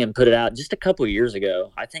 Criterion put it out just a couple of years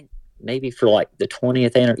ago. I think maybe for like the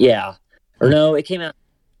 20th anniversary. Yeah. Or no, it came out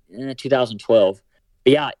in 2012.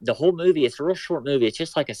 But yeah, the whole movie, it's a real short movie. It's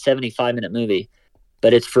just like a 75-minute movie.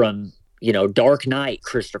 But it's from, Dark Knight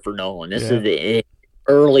Christopher Nolan. This is the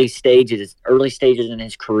early stages in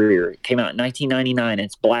his career. It came out in 1999.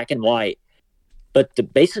 It's black and white, but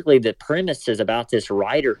basically the premise is about this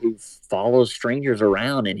writer who follows strangers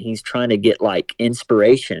around, and he's trying to get like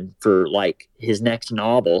inspiration for like his next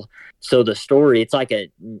novel. So the story, it's like a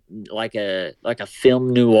film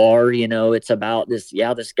noir. It's about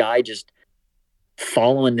this guy just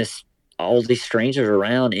following all these strangers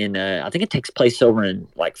around in I think it takes place over in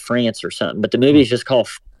like France or something, but the movie is just called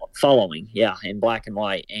Following, in black and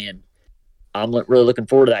white, and I'm really looking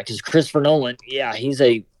forward to that because Christopher Nolan, he's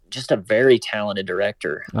just a very talented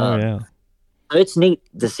director. It's neat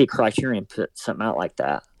to see Criterion put something out like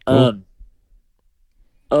that. Cool.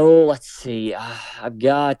 Let's see. I've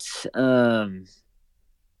got. I'll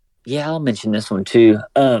mention this one too.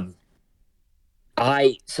 So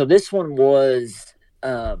this one was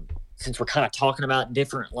since we're kind of talking about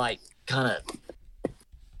different like kind of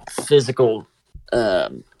physical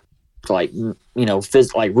like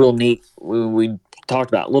like real neat. We talked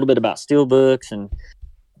about a little bit about steel books and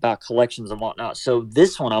about collections and whatnot. So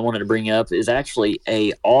this one I wanted to bring up is actually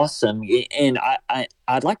a awesome, and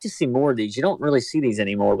I'd like to see more of these. You don't really see these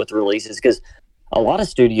anymore with releases because a lot of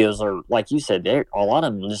studios are, like you said, a lot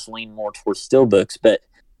of them just lean more towards still books. But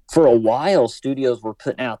for a while, studios were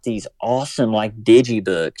putting out these awesome like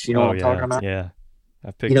digibooks. You know what I'm talking about? Yeah,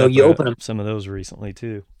 I picked up you open them, some of those recently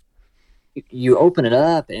too. You open it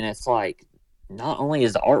up and it's like, not only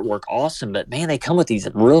is the artwork awesome, but man, they come with these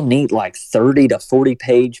real neat, like 30 to 40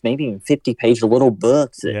 page, maybe even 50 page little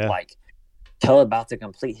books that like tell about the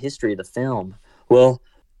complete history of the film. Well,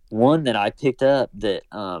 one that I picked up that,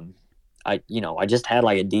 I just had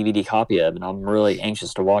like a DVD copy of, and I'm really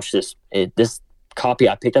anxious to watch this. This copy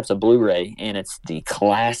I picked up is a Blu-ray, and it's the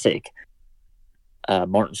classic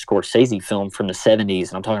Martin Scorsese film from the 70s.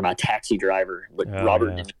 And I'm talking about Taxi Driver with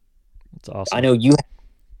Robert. Yeah. That's awesome. I know you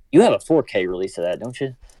have a 4K release of that, don't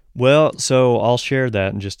you? Well, so I'll share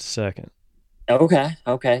that in just a second. Okay.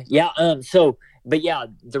 Yeah. But yeah,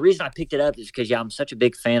 the reason I picked it up is because I'm such a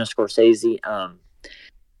big fan of Scorsese.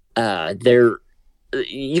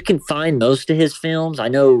 You can find most of his films. I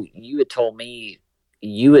know you had told me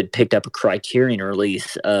you had picked up a Criterion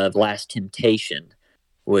release of Last Temptation,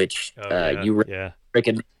 which you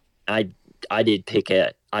recommend. I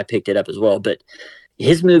picked it up as well. But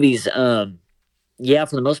his movies, for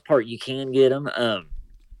the most part, you can get them.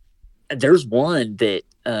 There's one that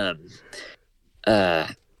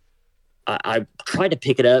I tried to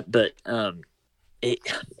pick it up, but I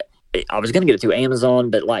was going to get it through Amazon,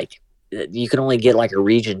 but like you can only get like a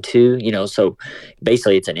region 2, so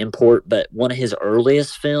basically it's an import. But one of his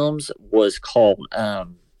earliest films was called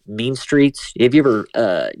Mean Streets. Did you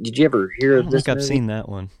ever hear of this? I think I've seen that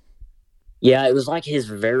one. Yeah, it was like his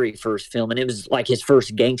very first film, and it was like his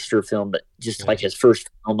first gangster film, but just like his first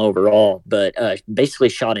film overall. But basically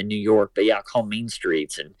shot in New York. But yeah, called Mean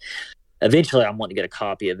Streets, and eventually I'm wanting to get a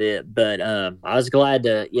copy of it. But I was glad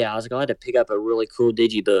to pick up a really cool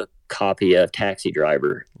digibook copy of Taxi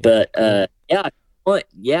Driver. But I can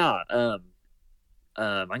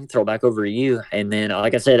throw it back over to you, and then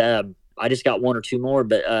like I said, I just got one or two more,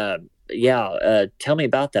 but tell me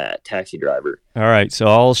about that Taxi Driver. All right, so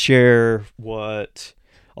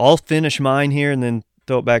I'll finish mine here and then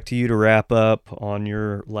throw it back to you to wrap up on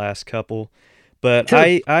your last couple. But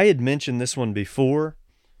sure. I had mentioned this one before.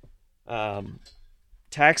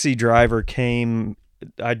 Taxi Driver came.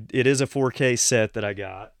 It is a 4K set that I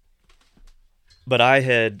got, but I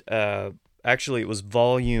had actually it was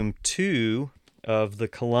volume 2 of the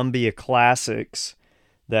Columbia Classics.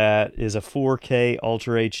 That is a 4K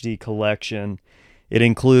Ultra HD collection. It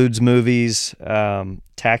includes movies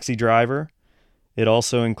Taxi Driver. It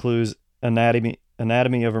also includes Anatomy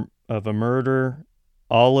of a Murder,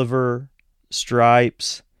 Oliver,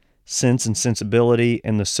 Stripes, Sense and Sensibility,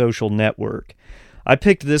 and The Social Network. I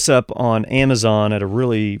picked this up on Amazon at a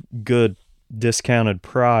really good discounted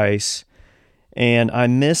price, and I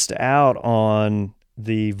missed out on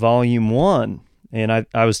the volume 1. And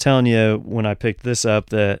I was telling you when I picked this up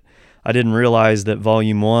that I didn't realize that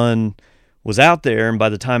volume 1 was out there. And by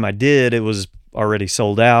the time I did, it was already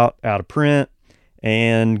sold out of print,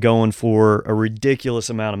 and going for a ridiculous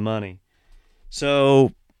amount of money.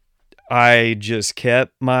 So I just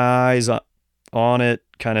kept my eyes on it,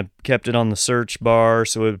 kind of kept it on the search bar.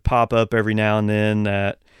 So it would pop up every now and then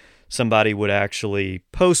that somebody would actually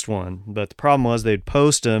post one. But the problem was they'd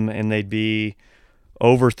post them and they'd be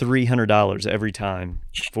over $300 every time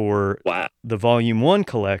for the volume 1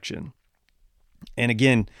 collection. And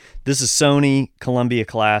again, this is Sony Columbia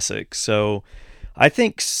Classics. So I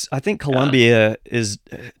think Columbia is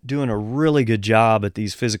doing a really good job at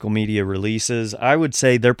these physical media releases. I would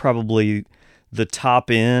say they're probably the top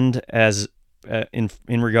end as in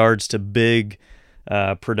regards to big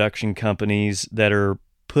production companies that are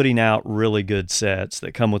putting out really good sets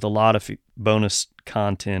that come with a lot of bonus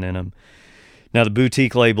content in them. Now, the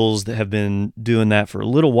boutique labels that have been doing that for a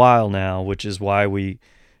little while now, which is why we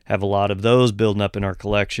have a lot of those building up in our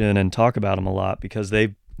collection and talk about them a lot, because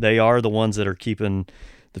they are the ones that are keeping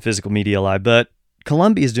the physical media alive. But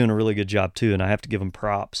Columbia is doing a really good job too, and I have to give them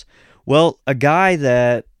props. Well, a guy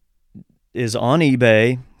that is on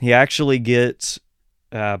eBay, he actually gets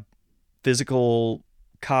physical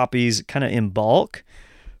copies kind of in bulk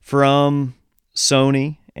from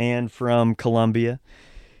Sony and from Columbia,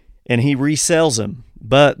 and he resells them.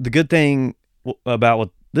 But the good thing about what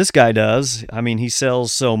this guy does, I mean, he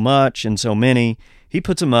sells so much and so many, he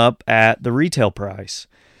puts them up at the retail price.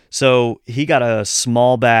 So he got a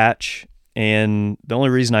small batch, and the only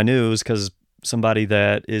reason I knew is because somebody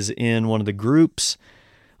that is in one of the groups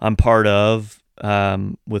I'm part of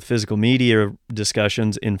with physical media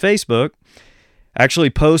discussions in Facebook, actually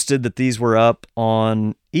posted that these were up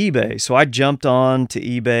on eBay. So I jumped on to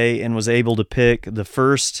eBay and was able to pick the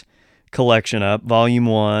first collection up, volume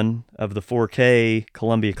 1 of the 4K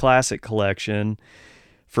Columbia Classic collection,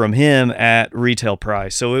 from him at retail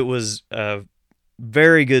price. So it was a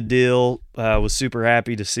very good deal. I was super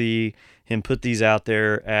happy to see him put these out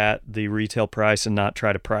there at the retail price and not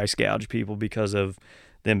try to price gouge people because of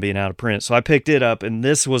them being out of print. So I picked it up, and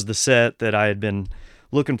this was the set that I had been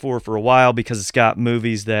looking for a while because it's got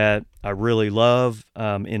movies that I really love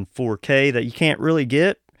in 4K that you can't really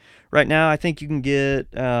get right now. I think you can get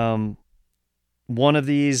one of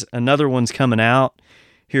these. Another one's coming out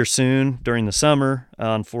here soon during the summer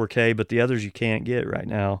on 4K, but the others you can't get right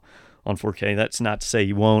now on 4K. That's not to say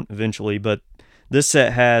you won't eventually, but this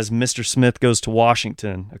set has Mr. Smith Goes to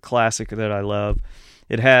Washington, a classic that I love.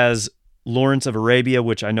 It has Lawrence of Arabia,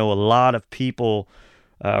 which I know a lot of people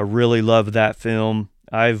really love that film.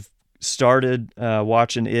 I've started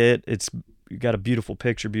watching it. It's got a beautiful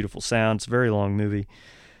picture, beautiful sound. It's a very long movie.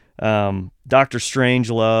 Dr.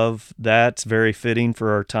 Strangelove, that's very fitting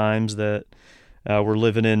for our times that we're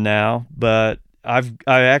living in now. But I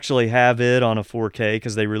actually have it on a 4K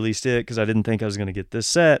because they released it because I didn't think I was going to get this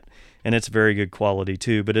set, and it's very good quality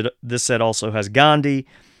too. But this set also has Gandhi,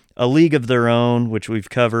 A League of Their Own, which we've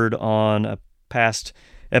covered on a past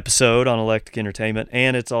episode on Electric Entertainment,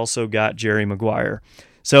 and it's also got Jerry Maguire.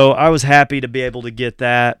 So I was happy to be able to get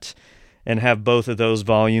that and have both of those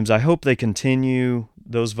volumes. I hope they continue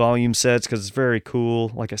those volume sets because it's very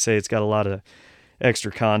cool. Like I say, it's got a lot of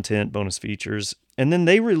extra content, bonus features. And then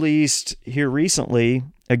they released here recently,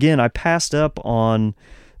 again, I passed up on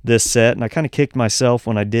this set, and I kind of kicked myself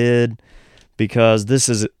when I did because this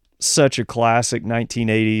is such a classic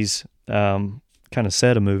 1980s kind of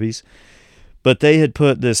set of movies. But they had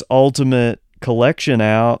put this Ultimate Collection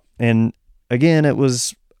out, and again, it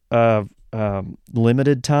was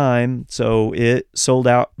limited time, so it sold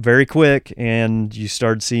out very quick, and you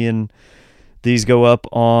started seeing these go up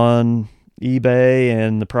on eBay,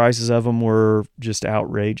 and the prices of them were just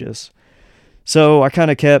outrageous. So I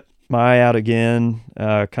kind of kept my eye out again,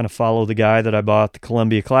 kind of follow the guy that I bought the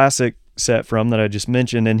Columbia Classic set from that I just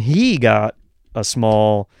mentioned, and he got a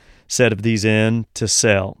small set of these in to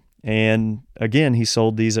sell. And again, he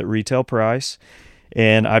sold these at retail price,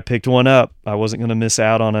 and I picked one up. I wasn't going to miss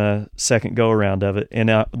out on a second go around of it. And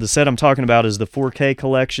the set I'm talking about is the 4K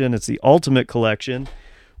collection. It's the Ultimate Collection,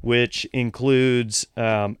 which includes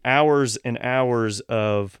hours and hours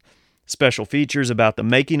of special features about the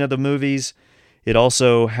making of the movies. It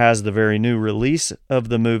also has the very new release of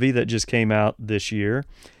the movie that just came out this year.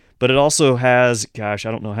 But it also has, gosh,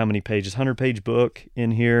 I don't know how many pages, 100-page book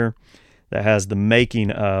in here that has the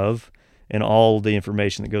making of and all the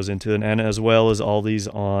information that goes into it, and as well as all these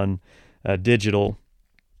on digital.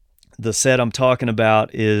 The set I'm talking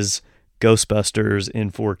about is Ghostbusters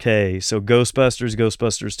in 4K. So Ghostbusters,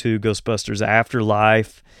 Ghostbusters 2, Ghostbusters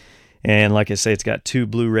Afterlife, and like I say, it's got 2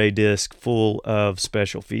 Blu-ray discs full of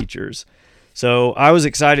special features. So I was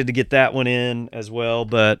excited to get that one in as well,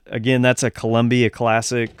 but again, that's a Columbia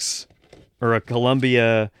Classics or a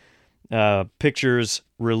Columbia Pictures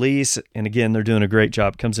release, and again, they're doing a great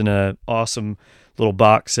job. Comes in an awesome little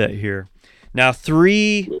box set here. Now,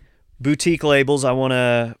 3 boutique labels I want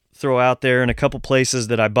to throw out there, and a couple places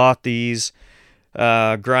that I bought these.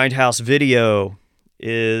 Grindhouse Video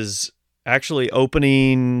is actually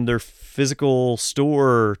opening their physical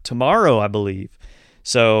store tomorrow, I believe.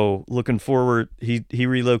 So looking forward, he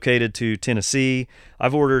relocated to Tennessee.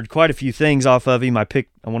 I've ordered quite a few things off of him. I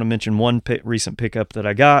want to mention one recent pickup that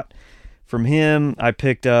I got from him. I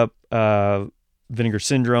picked up Vinegar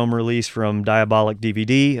Syndrome release from Diabolic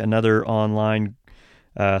DVD, another online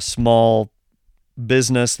small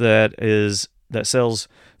business that sells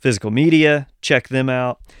physical media. Check them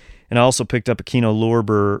out. And I also picked up a Kino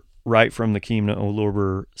Lorber right from the Kino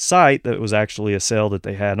Lorber site that was actually a sale that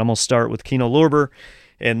they had. I'm going to start with Kino Lorber,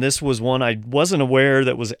 and this was one I wasn't aware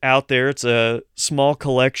that was out there. It's a small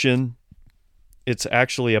collection. It's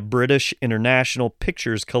actually a British International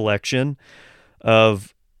Pictures collection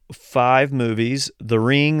of 5 movies: The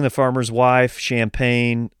Ring, The Farmer's Wife,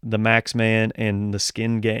 Champagne, The Max Man, and The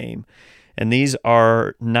Skin Game. And these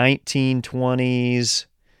are 1920s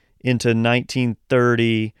into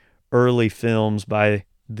 1930 early films by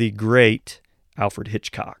the great Alfred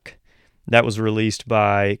Hitchcock. That was released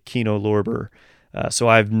by Kino Lorber. So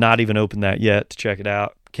I've not even opened that yet to check it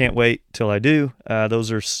out. Can't wait till I do. I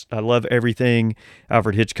love everything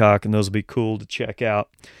Alfred Hitchcock, and those will be cool to check out.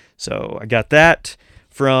 So I got that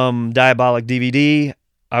from Diabolic DVD.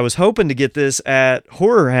 I was hoping to get this at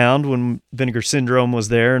Horror Hound when Vinegar Syndrome was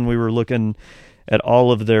there, and we were looking at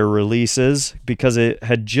all of their releases because it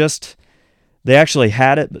had they actually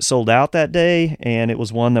had it but sold out that day, and it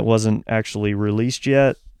was one that wasn't actually released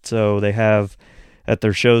yet. So they have, at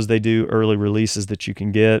their shows, they do early releases that you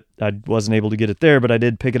can get. I wasn't able to get it there, but I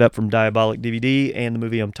did pick it up from Diabolic DVD, and the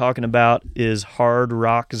movie I'm talking about is Hard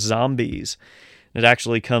Rock Zombies. It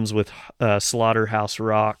actually comes with Slaughterhouse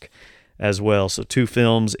Rock as well. So 2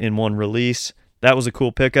 films in one release. That was a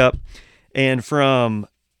cool pickup. And from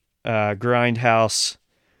Grindhouse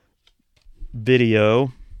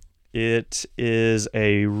Video, it is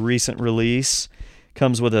a recent release.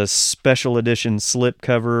 Comes with a special edition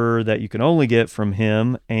slipcover that you can only get from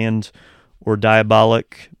him or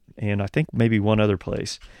Diabolic, and I think maybe one other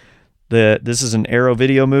place. This is an Arrow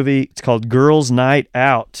Video movie. It's called Girls Night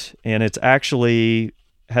Out, and it's actually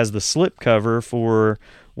has the slipcover for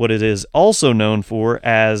what it is also known for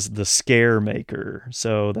as the Scare Maker.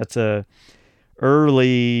 So that's a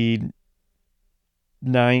early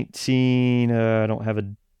I don't have a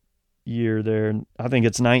year there. I think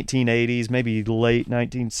it's 1980s, maybe late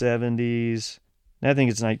 1970s. I think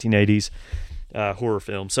it's 1980s horror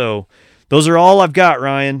film. So those are all I've got,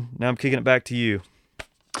 Ryan. Now I'm kicking it back to you.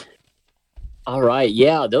 All right.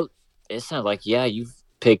 Yeah. It sounds like, you've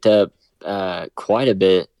picked up quite a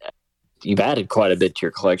bit. You've added quite a bit to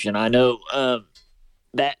your collection. I know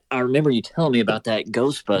that I remember you telling me about that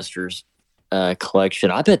Ghostbusters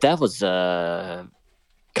collection. I bet that was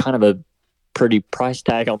kind of a pretty price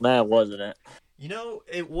tag on that, wasn't it?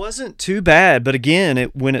 It wasn't too bad, but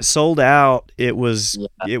again, when it sold out, it was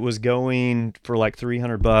going for like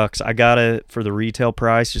 $300. I got it for the retail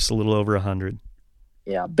price, just a little over $100.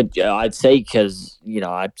 Yeah, but I'd say because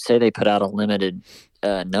I'd say they put out a limited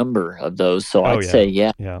number of those, so I'd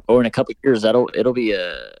say or in a couple of years it'll be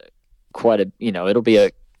it'll be a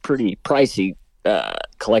pretty pricey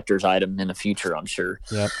collector's item in the future, I'm sure.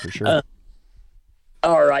 Yeah, for sure.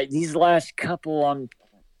 All right, these last couple I'm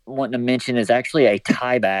wanting to mention is actually a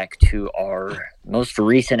tie back to our most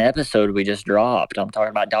recent episode we just dropped. I'm talking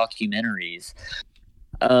about documentaries.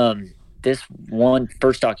 This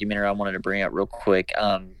first documentary I wanted to bring up real quick.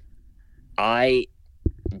 I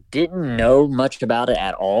didn't know much about it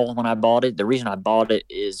at all when I bought it. The reason I bought it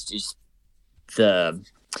is just the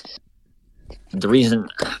reason,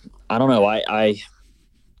 I don't know, I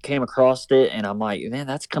came across it and I'm like, man,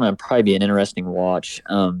 that's gonna probably be an interesting watch,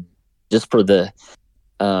 just for the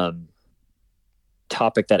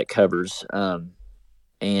topic that it covers, and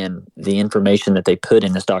the information that they put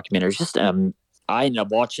in this documentary. It's just I ended up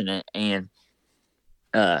watching it, and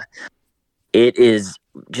it is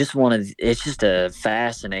just it's just a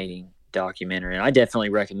fascinating documentary, and I definitely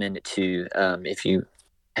recommend it too, if you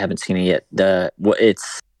haven't seen it yet.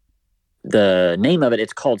 The name of it,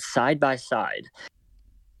 it's called Side by Side,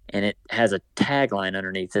 and it has a tagline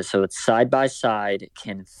underneath it. So it's Side by Side,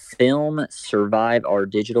 Can Film Survive Our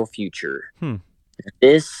Digital Future?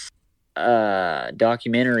 This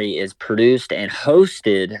documentary is produced and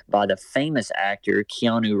hosted by the famous actor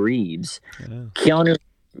Keanu Reeves. Yeah.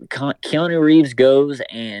 Keanu Reeves goes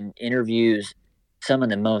and interviews some of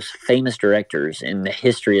the most famous directors in the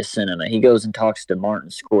history of cinema. He goes and talks to Martin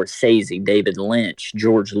Scorsese, David Lynch,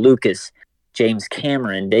 George Lucas, James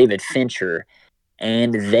Cameron, David Fincher,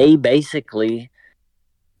 and they basically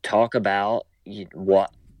talk about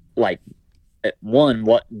what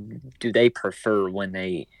do they prefer when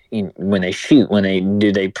they shoot?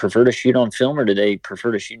 Do they prefer to shoot on film, or do they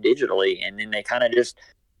prefer to shoot digitally? And then they kind of just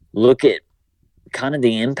look at kind of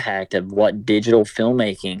the impact of what digital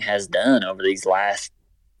filmmaking has done over these last,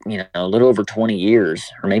 a little over 20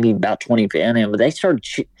 years, or maybe about 20. But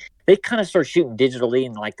they kind of started shooting digitally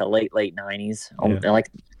in like the late 90s, like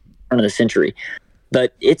turn of the century.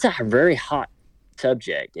 But it's a very hot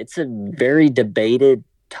subject. It's a very debated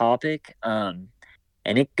topic, and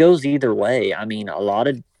it goes either way. I mean, a lot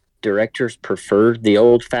of directors prefer the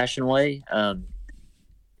old-fashioned way.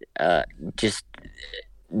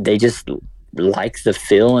 They just like the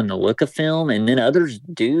feel and the look of film, and then others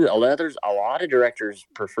do. A lot of directors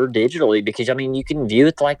prefer digitally because, I mean, you can view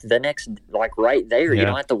it like the next, like right there. Yeah. You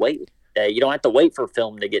don't have to wait. You don't have to wait for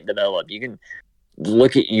film to get developed. You can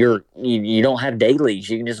look at you don't have dailies.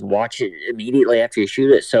 You can just watch it immediately after you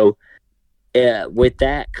shoot it. So with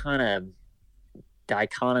that kind of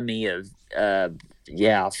dichotomy of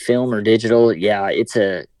film or digital, it's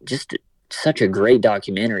just such a great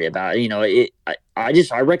documentary about it.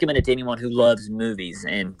 I recommend it to anyone who loves movies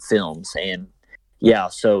and films, and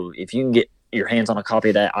so if you can get your hands on a copy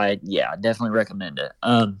of that, I definitely recommend it.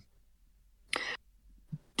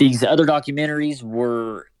 These other documentaries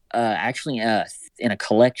were actually in a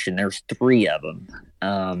collection. There's 3 of them,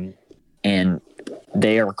 and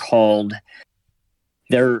they are called.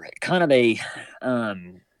 They're kind of a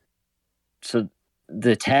so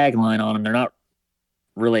the tagline on them. They're not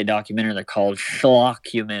really a documentary. They're called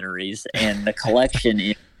schlockumentaries, and the collection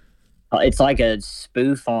is. It's like a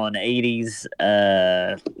spoof on 80s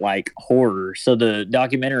like horror. So the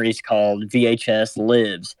documentary is called VHS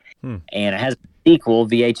Lives, and it has a sequel,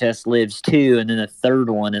 VHS Lives 2, and then the third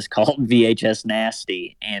one is called VHS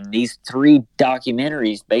Nasty. And these 3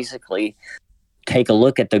 documentaries basically take a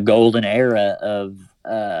look at the golden era of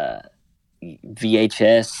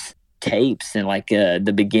VHS tapes and like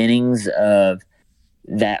the beginnings of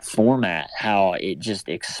that format, how it just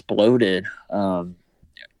exploded.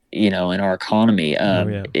 In our economy,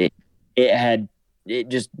 it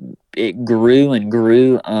grew and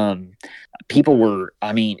grew. People were,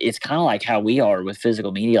 it's kind of like how we are with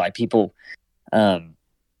physical media. Like people,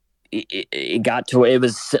 it got to, it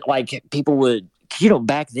was like people would,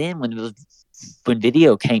 back then when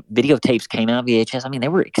videotapes came out, VHS, they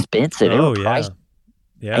were expensive. They were priced.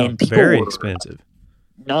 Yeah. And people very were, expensive.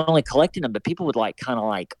 Not only collecting them, but people would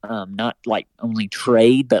not like only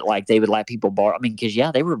trade, but like they would let people borrow. Because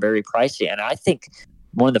they were very pricey. And I think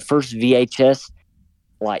one of the first VHS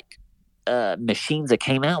machines that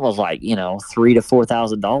came out was $3,000 to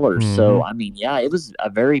 $4,000. Mm-hmm. So it was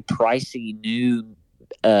a very pricey new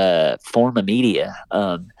form of media.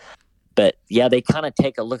 But they kind of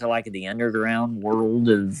take a look at the underground world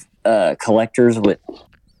of collectors with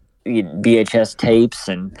VHS tapes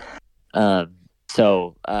and.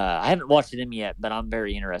 So I haven't watched them yet, but I'm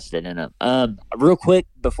very interested in them. Real quick,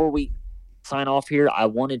 before we sign off here, I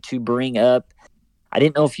wanted to bring up, I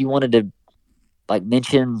didn't know if you wanted to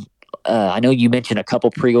mention, I know you mentioned a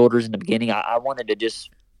couple pre-orders in the beginning. I wanted to just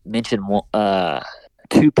mention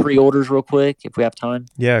 2 pre-orders real quick, if we have time.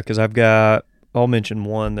 Yeah, because I'll mention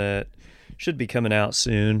one that should be coming out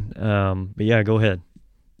soon. But yeah, go ahead.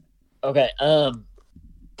 Okay.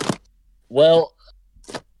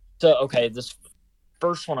 This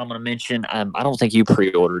first one I'm going to mention, I don't think you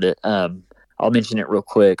pre-ordered it. I'll mention it real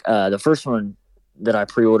quick. The first one that I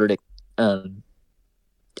pre-ordered, comes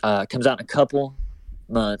out in a couple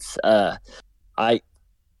months. I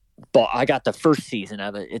got the first season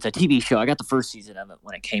of it. It's a TV show. I got the first season of it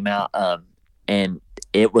when it came out, and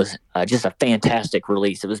it was just a fantastic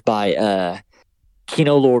release. It was by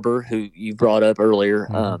Kino Lorber, who you brought up earlier.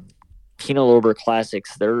 Mm-hmm. Kino Lorber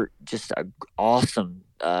Classics. They're just an awesome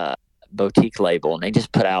boutique label, and they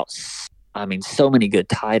just put out so many good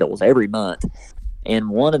titles every month. And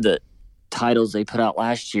one of the titles they put out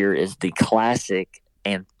last year is the classic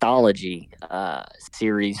anthology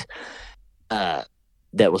series that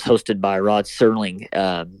was hosted by Rod Serling,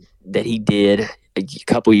 that he did a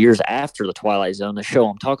couple years after the Twilight Zone. The show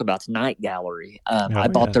I'm talking about is Night Gallery. I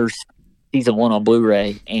bought their season 1 on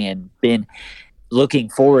Blu-ray and been looking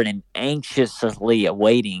forward and anxiously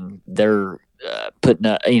awaiting their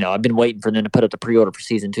I've been waiting for them to put up the pre-order for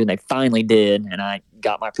season 2, and they finally did, and I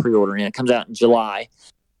got my pre-order in. It comes out in July.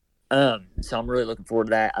 So I'm really looking forward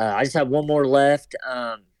to that. I just have one more left.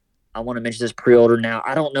 I want to mention this pre-order now.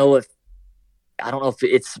 I don't know if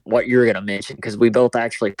it's what you're going to mention, because we both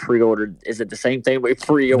actually pre-ordered. Is it the same thing we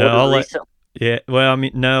pre-ordered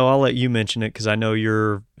recently? No, I'll let you mention it, because I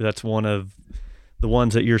know that's one of the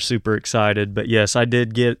ones that you're super excited. But yes, I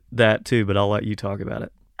did get that too, but I'll let you talk about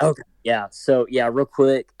it. Okay. Yeah. So real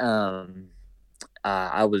quick,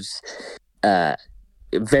 I was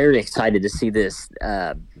very excited to see this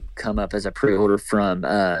come up as a pre-order from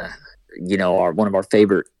one of our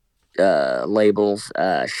favorite labels,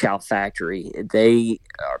 Shout Factory. They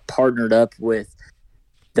are partnered up with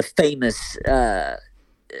the famous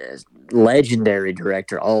legendary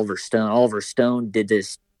director Oliver Stone. Oliver Stone did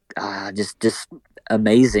this just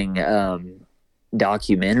amazing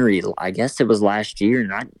documentary. I guess it was last year,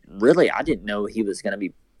 and I didn't know he was going to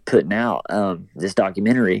be putting out this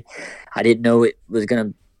documentary. I didn't know if it was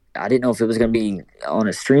going to be on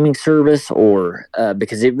a streaming service or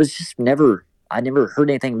because it was just I never heard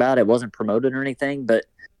anything about it. It wasn't promoted or anything. But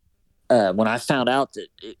when I found out that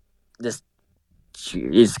this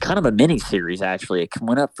is kind of a mini series, actually, it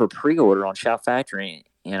went up for pre-order on Shout Factory,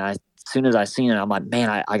 and as soon as I seen it, I'm like, man,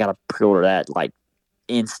 I got to pre-order that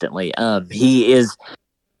instantly.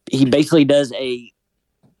 He basically does a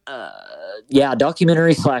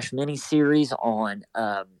documentary / mini series on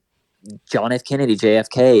John F. Kennedy,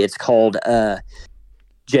 JFK. It's called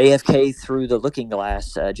JFK Through the Looking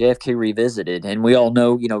Glass, JFK Revisited. And we all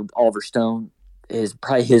know, Oliver Stone is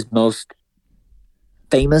probably his most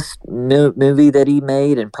famous movie that he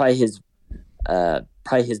made, and probably his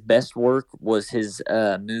probably his best work was his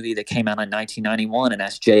movie that came out in 1991, and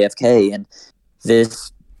that's JFK. And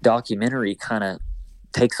this documentary kind of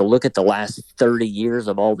takes a look at the last 30 years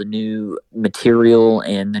of all the new material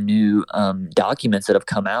and the new documents that have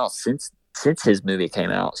come out since his movie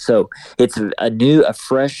came out. So it's a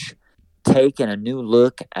fresh take and a new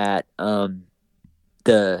look at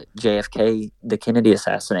the JFK, the Kennedy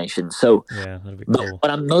assassination. So yeah, that'd be cool.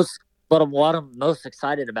 What I'm most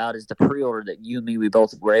excited about is the pre-order that you and me, we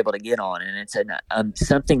both were able to get on, and it's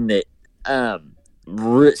something that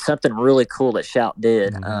something really cool that Shout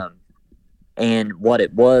did. Mm-hmm. And what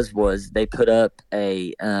it was they put up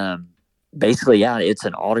a basically, yeah, it's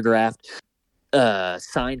an autographed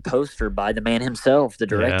signed poster by the man himself, the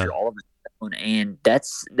director, Yeah. all of it. And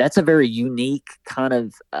that's a very unique kind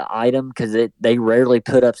of item, because they rarely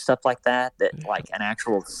put up stuff like that like an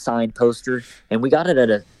actual signed poster. And we got it at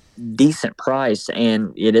a decent price,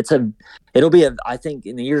 and it'll be I think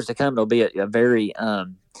in the years to come, it'll be a very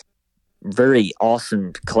very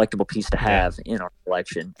awesome collectible piece to have in our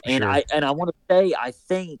collection. And Sure. I want to say, I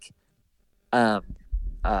think I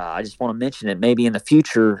just want to mention it, maybe in the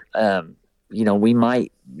future, we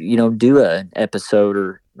might do an episode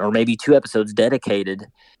or maybe 2 episodes dedicated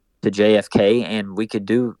to JFK, and we could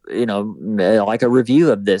do like a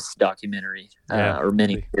review of this documentary or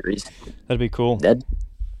mini series. That'd be cool.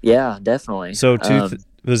 Yeah, definitely. So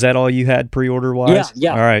was that all you had pre-order wise?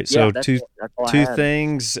 Yeah. All right. So that's two all I had.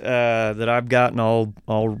 things that I've gotten.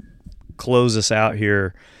 I'll close us out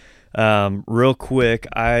here real quick.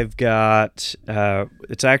 I've got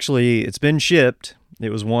it's been shipped.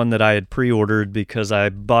 It was one that I had pre-ordered because I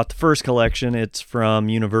bought the first collection. It's from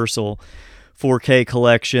Universal 4K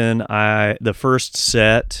collection. The first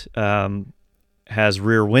set has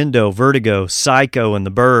Rear Window, Vertigo, Psycho, and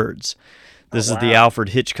The Birds. This is the Alfred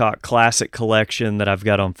Hitchcock Classic Collection that I've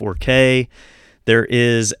got on 4K. There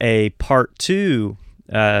is a Part 2,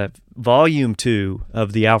 Volume 2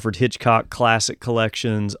 of the Alfred Hitchcock Classic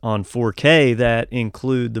Collections on 4K that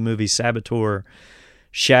include the movie Saboteur,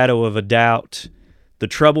 Shadow of a Doubt, The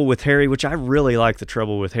Trouble with Harry, which I really like The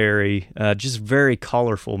Trouble with Harry. Just very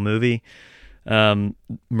colorful movie.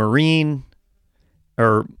 Marnie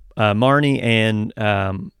and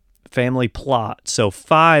Family Plot. So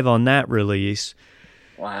 5 on that release.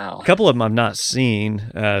 Wow. A couple of them I've not seen.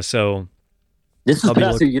 So this is put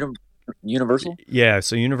out through Universal? Yeah,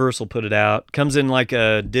 so Universal put it out. Comes in like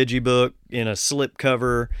a digibook in a slip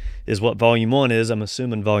cover is what Volume 1 is. I'm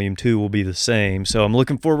assuming Volume 2 will be the same. So I'm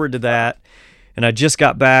looking forward to that. And I just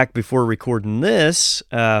got back before recording this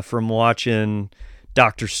from watching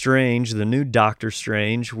Doctor Strange, the new Doctor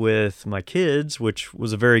Strange, with my kids, which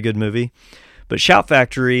was a very good movie. But Shout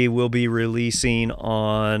Factory will be releasing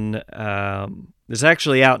on, it's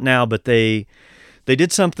actually out now, but they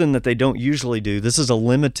did something that they don't usually do. This is a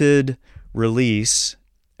limited release,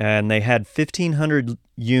 and they had 1,500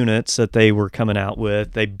 units that they were coming out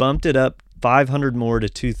with. They bumped it up 500 more to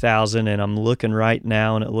 2,000, and I'm looking right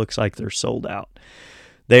now, and it looks like they're sold out.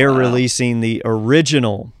 They are releasing the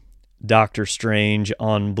original Doctor Strange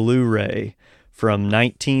on Blu-ray from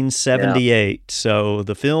 1978. Yeah. So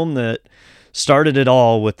the film that started it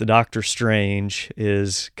all with the Doctor Strange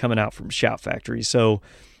is coming out from Shout Factory. So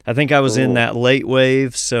I think I was in that late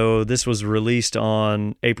wave. So this was released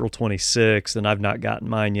on April 26th, and I've not gotten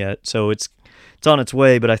mine yet. So it's on its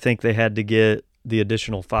way, but I think they had to get the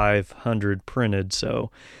additional 500 printed.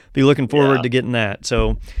 So be looking forward to getting that.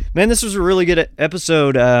 So, man, this was a really good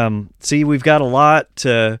episode. See, we've got a lot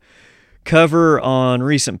to cover on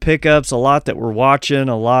recent pickups, a lot that we're watching,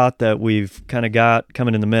 a lot that we've kind of got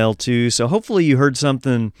coming in the mail too. So hopefully you heard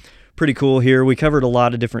something pretty cool here. We covered a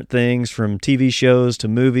lot of different things, from TV shows to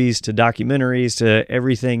movies to documentaries to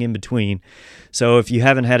everything in between. So if you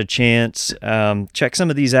haven't had a chance, check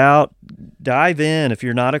some of these out. Dive in. If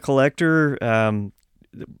you're not a collector,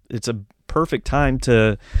 it's a perfect time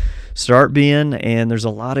to start being, and there's a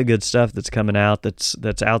lot of good stuff that's coming out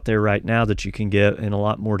that's out there right now that you can get, and a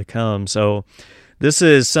lot more to come. So this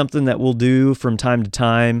is something that we'll do from time to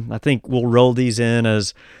time. I think we'll roll these in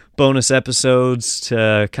as bonus episodes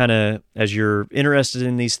to kind of, as you're interested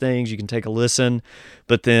in these things, you can take a listen.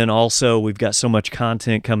 But then also we've got so much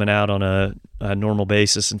content coming out on a normal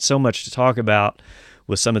basis, and so much to talk about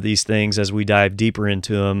with some of these things as we dive deeper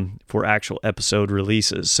into them for actual episode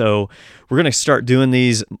releases. So we're going to start doing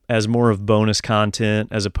these as more of bonus content,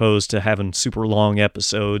 as opposed to having super long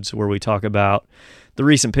episodes where we talk about the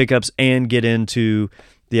recent pickups and get into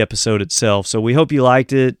the episode itself. So we hope you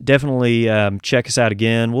liked it. Definitely check us out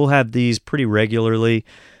again. We'll have these pretty regularly.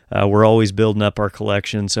 We're always building up our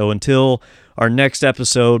collection. So until our next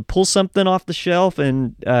episode, pull something off the shelf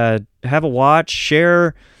and have a watch.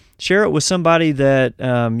 Share it with somebody that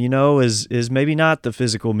is maybe not the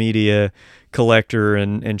physical media collector,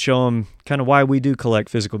 and show them kind of why we do collect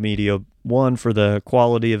physical media. One, for the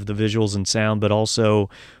quality of the visuals and sound, but also,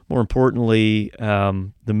 more importantly,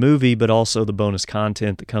 the movie, but also the bonus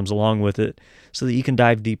content that comes along with it, so that you can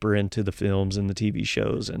dive deeper into the films and the TV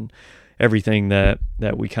shows and everything that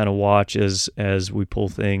we kind of watch as we pull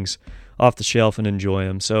things off the shelf and enjoy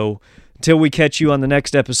them. So until we catch you on the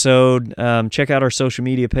next episode, check out our social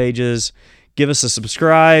media pages, give us a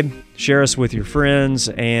subscribe, share us with your friends,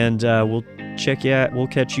 and we'll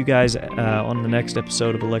catch you guys on the next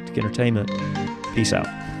episode of Electric Entertainment. Peace out.